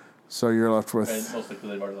 So you're left with... And mostly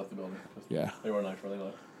because they've already left the building. Yeah. They were on Nitro, they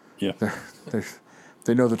left. yeah.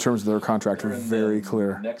 They know the terms of their contract are They're in very the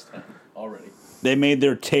clear. Next time already. They made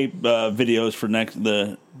their tape videos for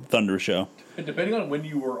the Thunder show. And depending on when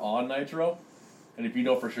you were on Nitro, and if you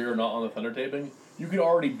know for sure you're not on the Thunder taping, you could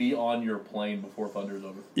already be on your plane before Thunder's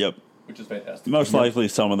over. Yep. Which is fantastic. Most likely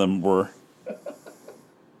some of them were.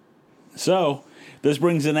 So, this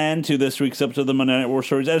brings an end to this week's episode of the Monday Night War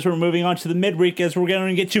Stories. As we're moving on to the midweek, as we're going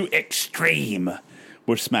to get to Extreme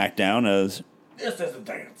with SmackDown as... This is a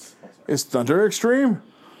dance. Is Thunder Extreme?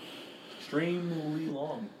 Extremely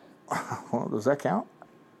long. Well, does that count?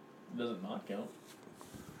 Does it not count?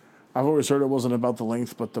 I've always heard it wasn't about the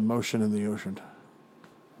length, but the motion in the ocean.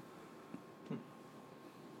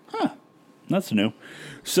 That's new.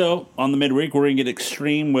 So, on the midweek, we're going to get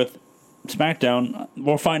Extreme with SmackDown.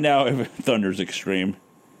 We'll find out if Thunder's Extreme.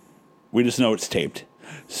 We just know it's taped.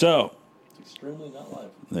 So, It's extremely not live.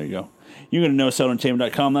 there you go. You can go to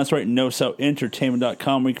NoCellEntertainment.com. That's right,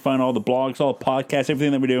 NoCellEntertainment.com. We can find all the blogs, all the podcasts,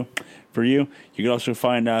 everything that we do for you. You can also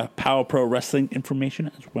find Power Pro Wrestling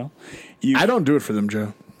information as well. I don't do it for them,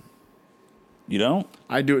 Joe. You don't?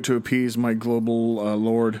 I do it to appease my global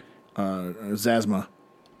lord, Zazma.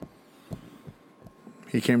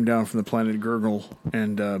 He came down from the planet Gurgle,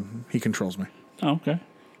 and he controls me. Oh, okay.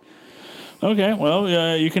 Okay,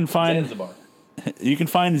 well, you can find... Zanzibar. You can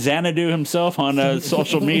find Xanadu himself on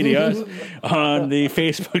social media, on the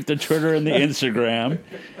Facebook, the Twitter, and the Instagram.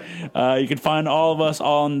 You can find all of us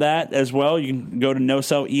on that as well. You can go to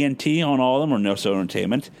NoCell ENT on all of them, or NoCell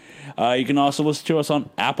Entertainment. You can also listen to us on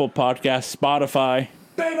Apple Podcasts, Spotify,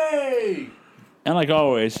 Baby! And like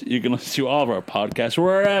always, you can listen to all of our podcasts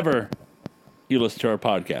wherever you listen to our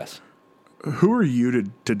podcasts. Who are you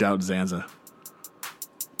to doubt Zanza?